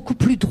marcher beaucoup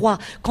plus droit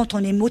quand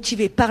on est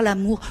motivé par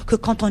l'amour que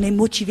quand on est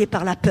motivé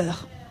par la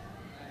peur.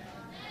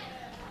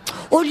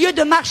 Au lieu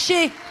de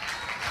marcher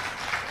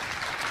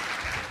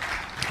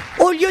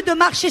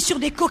sur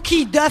des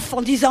coquilles d'œufs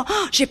en disant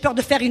oh, j'ai peur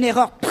de faire une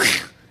erreur.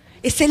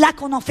 Et c'est là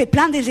qu'on en fait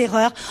plein des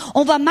erreurs.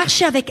 On va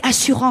marcher avec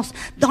assurance,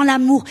 dans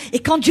l'amour. Et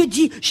quand Dieu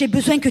dit, j'ai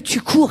besoin que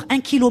tu cours 1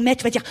 kilomètre,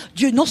 tu vas dire,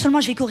 Dieu, non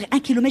seulement je vais courir 1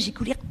 kilomètre, je vais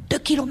courir 2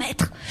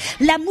 kilomètres.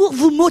 L'amour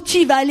vous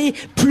motive à aller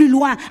plus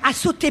loin, à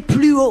sauter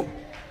plus haut.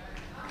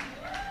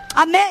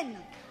 Amen.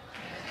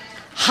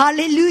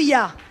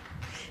 Alléluia.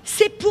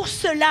 C'est pour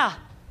cela.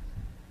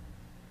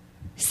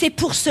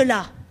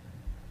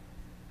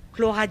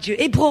 Gloire à Dieu.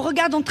 Hébreux,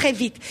 regardons très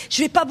vite.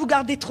 Je ne vais pas vous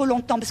garder trop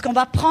longtemps parce qu'on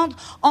va prendre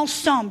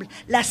ensemble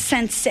la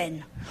Sainte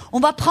Seine. On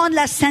va prendre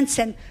la Sainte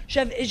Seine.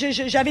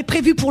 J'avais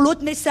prévu pour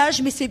l'autre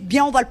message, mais c'est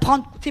bien, on va le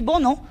prendre. C'est bon,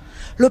 non?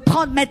 Le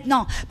prendre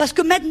maintenant. Parce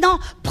que maintenant,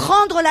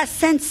 prendre la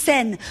Sainte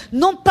Seine,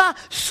 non pas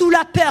sous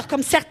la peur,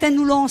 comme certains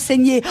nous l'ont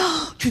enseigné.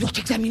 Oh, tu dois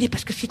t'examiner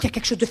parce que si tu as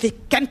quelque chose de fait,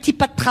 qu'un petit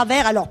pas de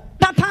travers, alors,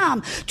 pam,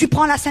 pam, tu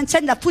prends la Sainte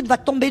Seine, la foudre va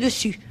tomber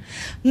dessus.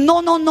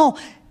 Non.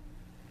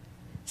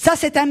 Ça,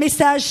 c'est un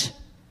message.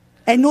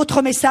 Un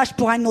autre message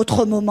pour un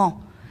autre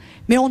moment.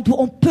 Mais on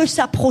peut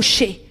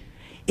s'approcher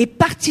et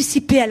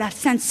participer à la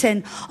Sainte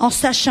Seine en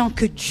sachant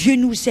que Dieu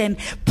nous aime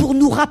pour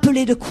nous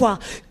rappeler de quoi?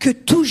 Que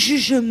tout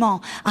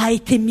jugement a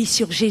été mis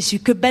sur Jésus.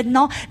 Que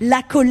maintenant,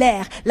 la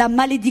colère, la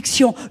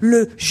malédiction,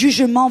 le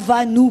jugement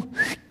va nous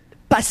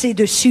passer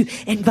dessus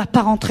et ne va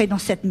pas rentrer dans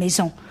cette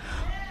maison.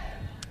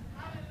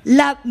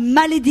 La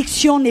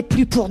malédiction n'est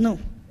plus pour nous.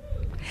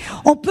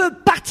 On peut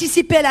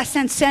participer à la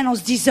Sainte Seine en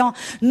se disant,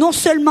 non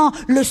seulement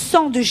le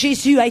sang de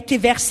Jésus a été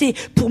versé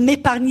pour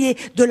m'épargner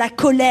de la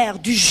colère,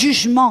 du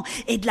jugement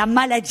et de la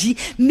maladie,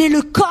 mais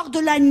le corps de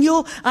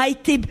l'agneau a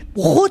été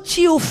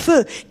rôti au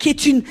feu, qui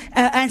est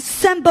un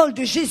symbole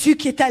de Jésus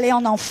qui est allé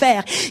en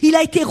enfer. Il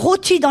a été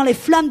rôti dans les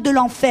flammes de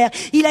l'enfer.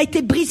 Il a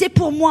été brisé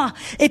pour moi.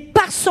 Et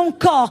par son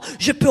corps,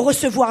 je peux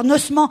recevoir non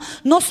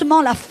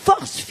seulement la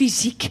force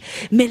physique,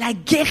 mais la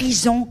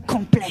guérison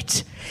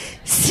complète.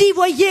 Si,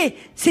 voyez,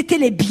 c'était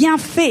les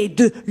bienfaits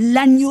de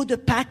l'agneau de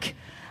Pâques,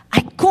 à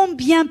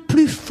combien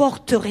plus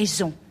forte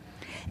raison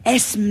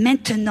est-ce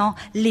maintenant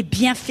les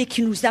bienfaits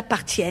qui nous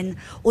appartiennent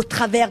au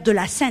travers de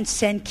la Sainte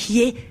Seine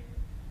qui est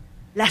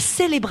la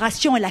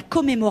célébration et la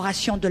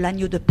commémoration de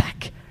l'agneau de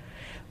Pâques.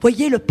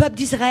 Voyez, le peuple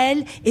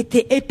d'Israël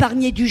était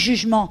épargné du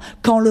jugement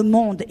quand le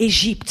monde,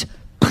 Égypte,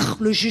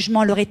 le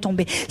jugement leur est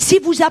tombé. Si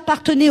vous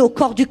appartenez au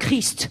corps du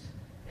Christ,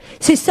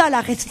 c'est ça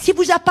si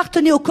vous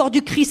appartenez au corps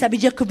du Christ, ça veut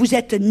dire que vous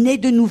êtes nés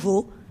de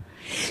nouveau,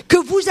 que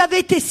vous avez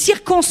été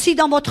circoncis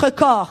dans votre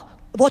cœur,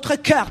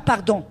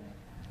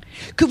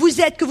 que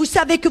vous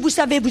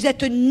savez, vous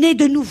êtes nés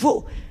de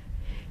nouveau,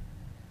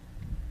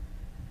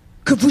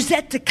 que vous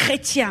êtes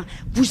chrétien,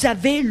 vous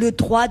avez le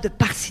droit de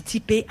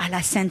participer à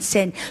la Sainte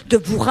Seine, de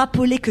vous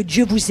rappeler que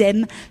Dieu vous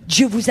aime,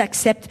 Dieu vous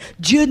accepte,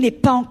 Dieu n'est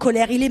pas en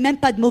colère, il n'est même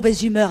pas de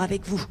mauvaise humeur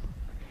avec vous.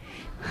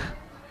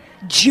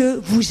 Dieu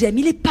vous aime,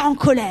 il n'est pas en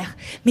colère,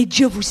 mais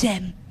Dieu vous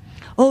aime.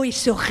 Oh, il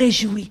se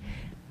réjouit.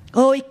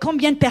 Oh, et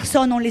combien de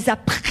personnes on les a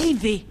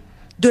privées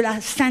de la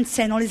Sainte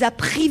Seine, on les a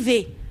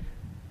privées.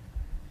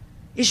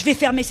 Et je vais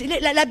fermer.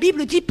 La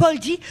Bible dit, Paul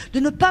dit, de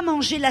ne pas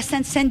manger la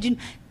Sainte Seine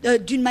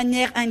d'une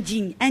manière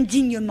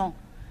indignement.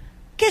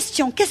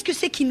 Question, qu'est-ce que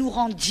c'est qui nous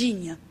rend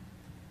dignes?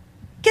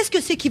 Qu'est-ce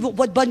que c'est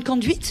votre bonne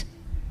conduite?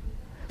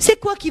 C'est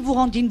quoi qui vous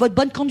rend digne? Votre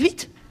bonne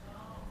conduite?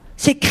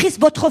 C'est Christ,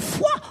 votre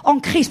foi en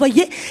Christ,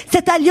 voyez.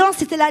 Cette alliance,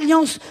 c'était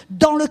l'alliance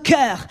dans le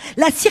cœur.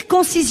 La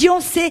circoncision,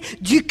 c'est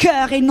du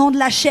cœur et non de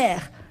la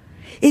chair.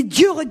 Et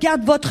Dieu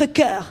regarde votre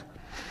cœur.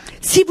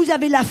 Si vous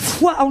avez la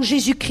foi en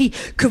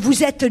Jésus-Christ, que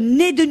vous êtes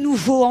nés de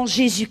nouveau en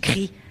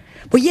Jésus-Christ,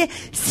 voyez,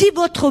 si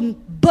votre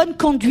bonne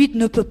conduite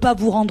ne peut pas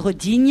vous rendre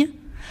digne,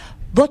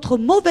 votre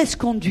mauvaise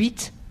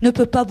conduite ne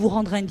peut pas vous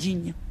rendre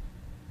indigne.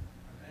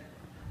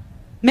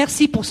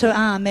 Merci pour ce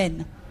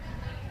amen.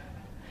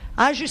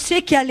 Ah, je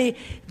sais qu'il y a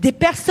des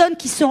personnes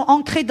qui sont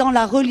ancrées dans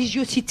la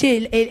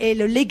religiosité et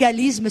le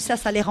légalisme,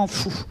 ça les rend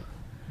fous.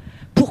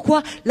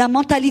 Pourquoi? La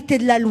mentalité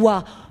de la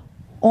loi,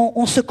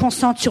 on se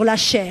concentre sur la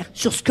chair,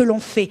 sur ce que l'on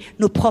fait,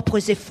 nos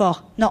propres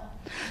efforts. Non,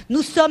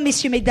 nous sommes,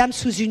 messieurs, mesdames,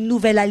 sous une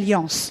nouvelle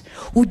alliance,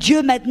 où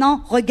Dieu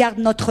maintenant regarde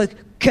notre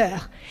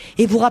cœur.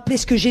 Et vous rappelez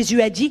ce que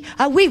Jésus a dit?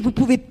 Ah oui, vous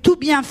pouvez tout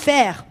bien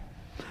faire.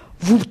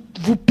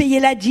 Vous payez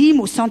la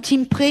dîme au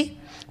centime près.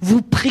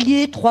 Vous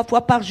priez 3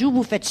 fois par jour,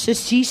 vous faites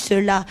ceci,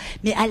 cela,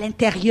 mais à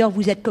l'intérieur,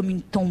 vous êtes comme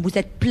une tombe. Vous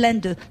êtes plein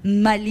de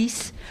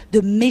malice,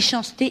 de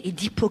méchanceté et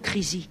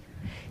d'hypocrisie.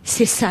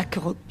 C'est ça que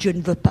Dieu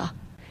ne veut pas.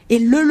 Et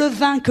le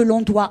levain que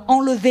l'on doit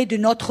enlever de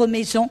notre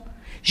maison,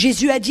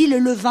 Jésus a dit le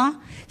levain,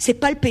 c'est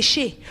pas le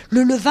péché.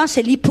 Le levain,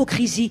 c'est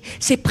l'hypocrisie.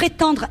 C'est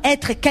prétendre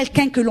être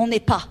quelqu'un que l'on n'est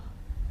pas.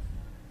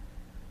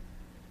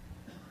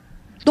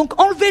 Donc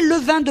enlevez le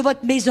levain de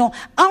votre maison,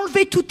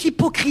 enlevez toute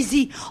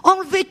hypocrisie,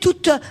 enlevez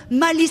toute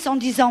malice en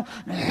disant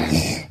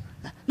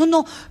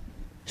non,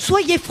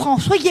 soyez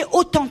francs, soyez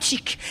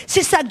authentiques.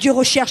 C'est ça que Dieu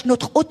recherche,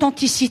 notre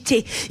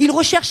authenticité. Il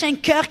recherche un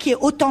cœur qui est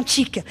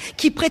authentique,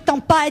 qui prétend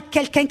pas être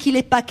quelqu'un qui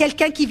l'est pas,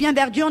 quelqu'un qui vient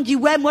vers Dieu, on dit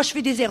ouais, moi je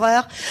fais des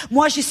erreurs,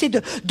 moi j'essaie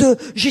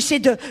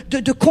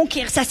de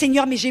conquérir ça,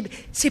 Seigneur, mais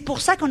c'est pour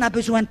ça qu'on a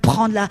besoin de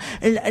prendre la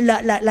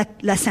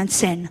Sainte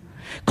Seine.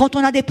 Quand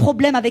on a des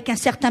problèmes avec un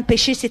certain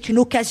péché, c'est une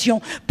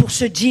occasion pour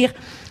se dire,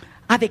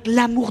 avec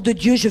l'amour de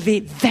Dieu, je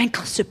vais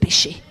vaincre ce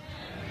péché.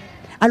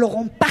 Alors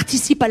on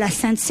participe à la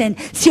Sainte Seine.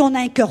 Si on a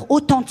un cœur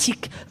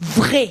authentique,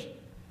 vrai,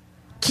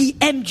 qui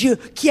aime Dieu,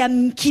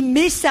 qui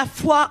met sa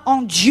foi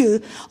en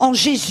Dieu, en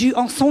Jésus,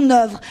 en son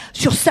œuvre,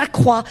 sur sa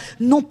croix,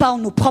 non pas en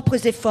nos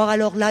propres efforts,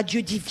 alors là,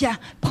 Dieu dit, viens,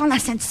 prends la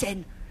Sainte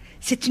Seine.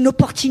 C'est une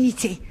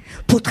opportunité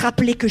pour te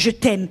rappeler que je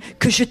t'aime,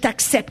 que je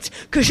t'accepte,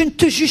 que je ne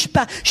te juge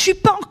pas. Je suis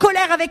pas en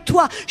colère avec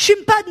toi. Je suis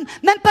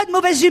même pas de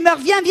mauvaise humeur.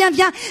 Viens.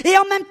 Et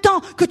en même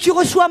temps que tu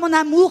reçois mon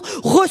amour,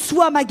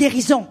 reçois ma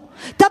guérison.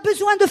 T'as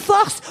besoin de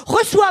force,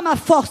 reçois ma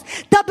force.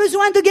 T'as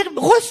besoin de guérison,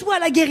 reçois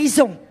la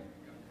guérison.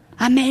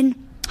 Amen.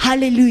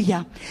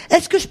 Alléluia.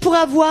 Est-ce que je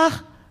pourrais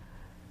avoir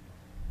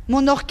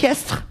mon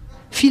orchestre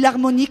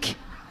philharmonique?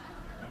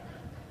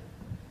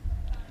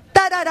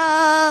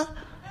 Ta-da-da!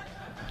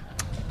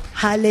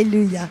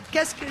 Alléluia.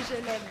 Qu'est-ce que je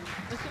l'aime.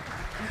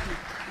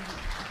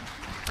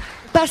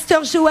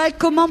 Pasteur Joël,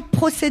 comment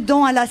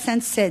procédons à la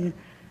Sainte Seine?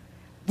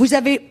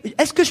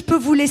 Est-ce que je peux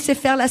vous laisser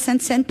faire la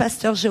Sainte Seine,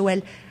 Pasteur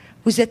Joël?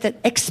 Vous êtes un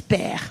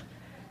expert.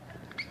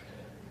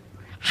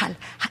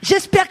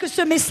 J'espère que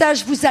ce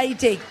message vous a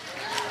aidé.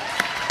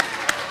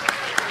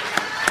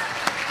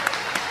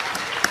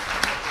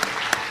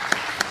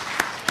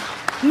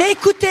 Mais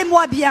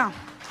écoutez-moi bien.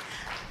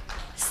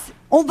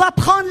 On va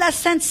prendre la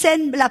Sainte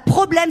Seine. Le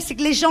problème, c'est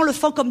que les gens le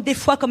font comme des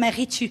fois comme un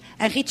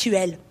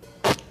rituel.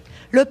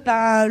 Le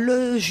pain,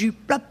 le jus,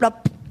 plop, plop.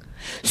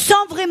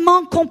 Sans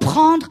vraiment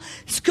comprendre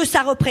ce que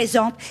ça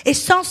représente et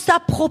sans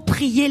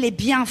s'approprier les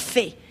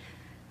bienfaits.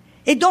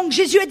 Et donc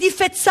Jésus a dit,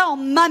 faites ça en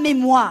ma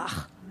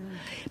mémoire.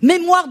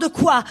 Mémoire de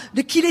quoi?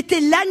 De qu'il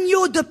était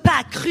l'agneau de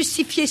Pâques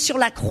crucifié sur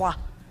la croix.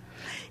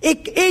 Et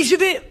je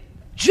vais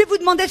vous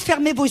demander de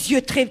fermer vos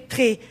yeux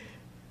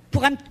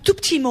pour un tout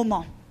petit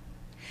moment.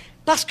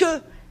 Parce que,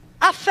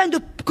 afin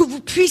que vous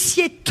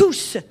puissiez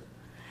tous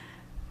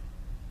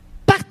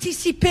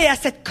participer à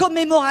cette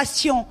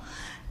commémoration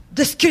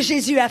de ce que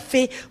Jésus a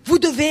fait, vous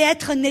devez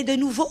être nés de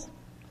nouveau.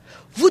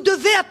 Vous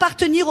devez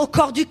appartenir au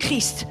corps du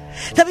Christ.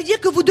 Ça veut dire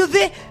que vous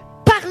devez,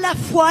 par la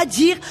foi,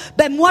 dire,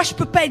 moi je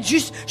peux pas être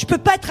juste, je peux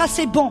pas être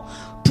assez bon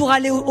pour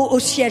aller au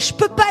ciel. Je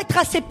peux pas être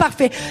assez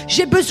parfait.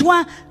 J'ai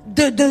besoin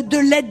de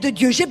l'aide de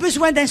Dieu. J'ai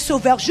besoin d'un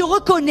sauveur. Je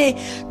reconnais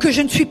que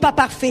je ne suis pas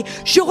parfait.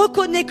 Je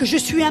reconnais que je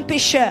suis un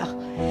pécheur.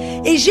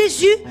 Et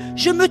Jésus,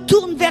 je me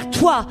tourne vers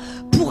toi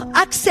pour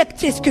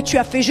accepter ce que tu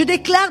as fait. Je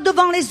déclare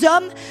devant les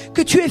hommes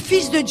que tu es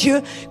fils de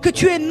Dieu, que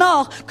tu es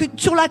mort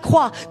sur la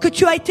croix, que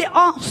tu as été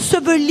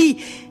enseveli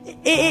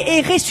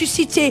et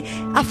ressuscité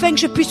afin que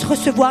je puisse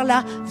recevoir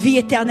la vie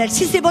éternelle.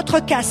 Si c'est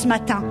votre cas ce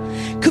matin,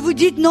 que vous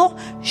dites non,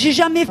 j'ai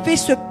jamais fait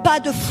ce pas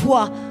de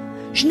foi.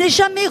 Je n'ai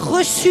jamais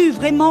reçu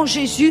vraiment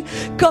Jésus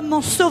comme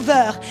mon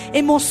sauveur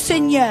et mon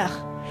Seigneur.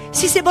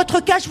 Si c'est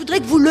votre cas, je voudrais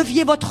que vous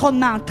leviez votre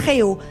main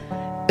très haut.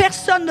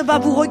 Personne ne va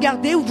vous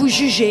regarder ou vous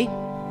juger.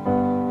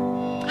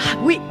 Ah,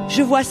 oui,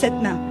 je vois cette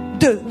main.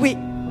 2, oui.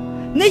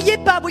 N'ayez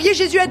pas, vous voyez,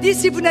 Jésus a dit,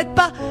 si vous n'avez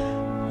pas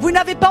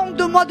honte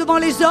de moi devant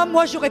les hommes,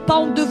 moi j'aurai pas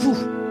honte de vous.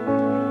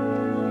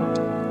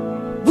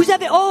 Vous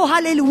avez, oh,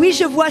 alléluia,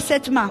 je vois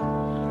cette main.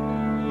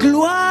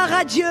 Gloire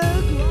à Dieu.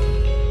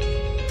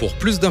 Pour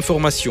plus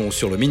d'informations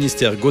sur le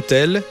ministère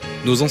Gotel,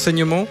 nos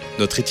enseignements,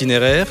 notre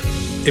itinéraire,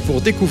 et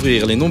pour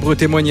découvrir les nombreux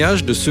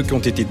témoignages de ceux qui ont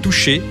été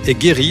touchés et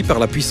guéris par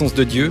la puissance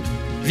de Dieu,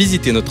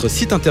 visitez notre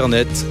site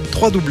internet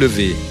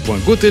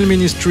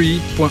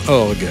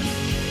www.gotelministry.org.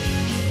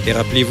 Et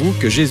rappelez-vous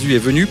que Jésus est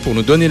venu pour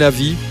nous donner la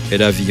vie et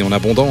la vie en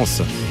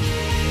abondance.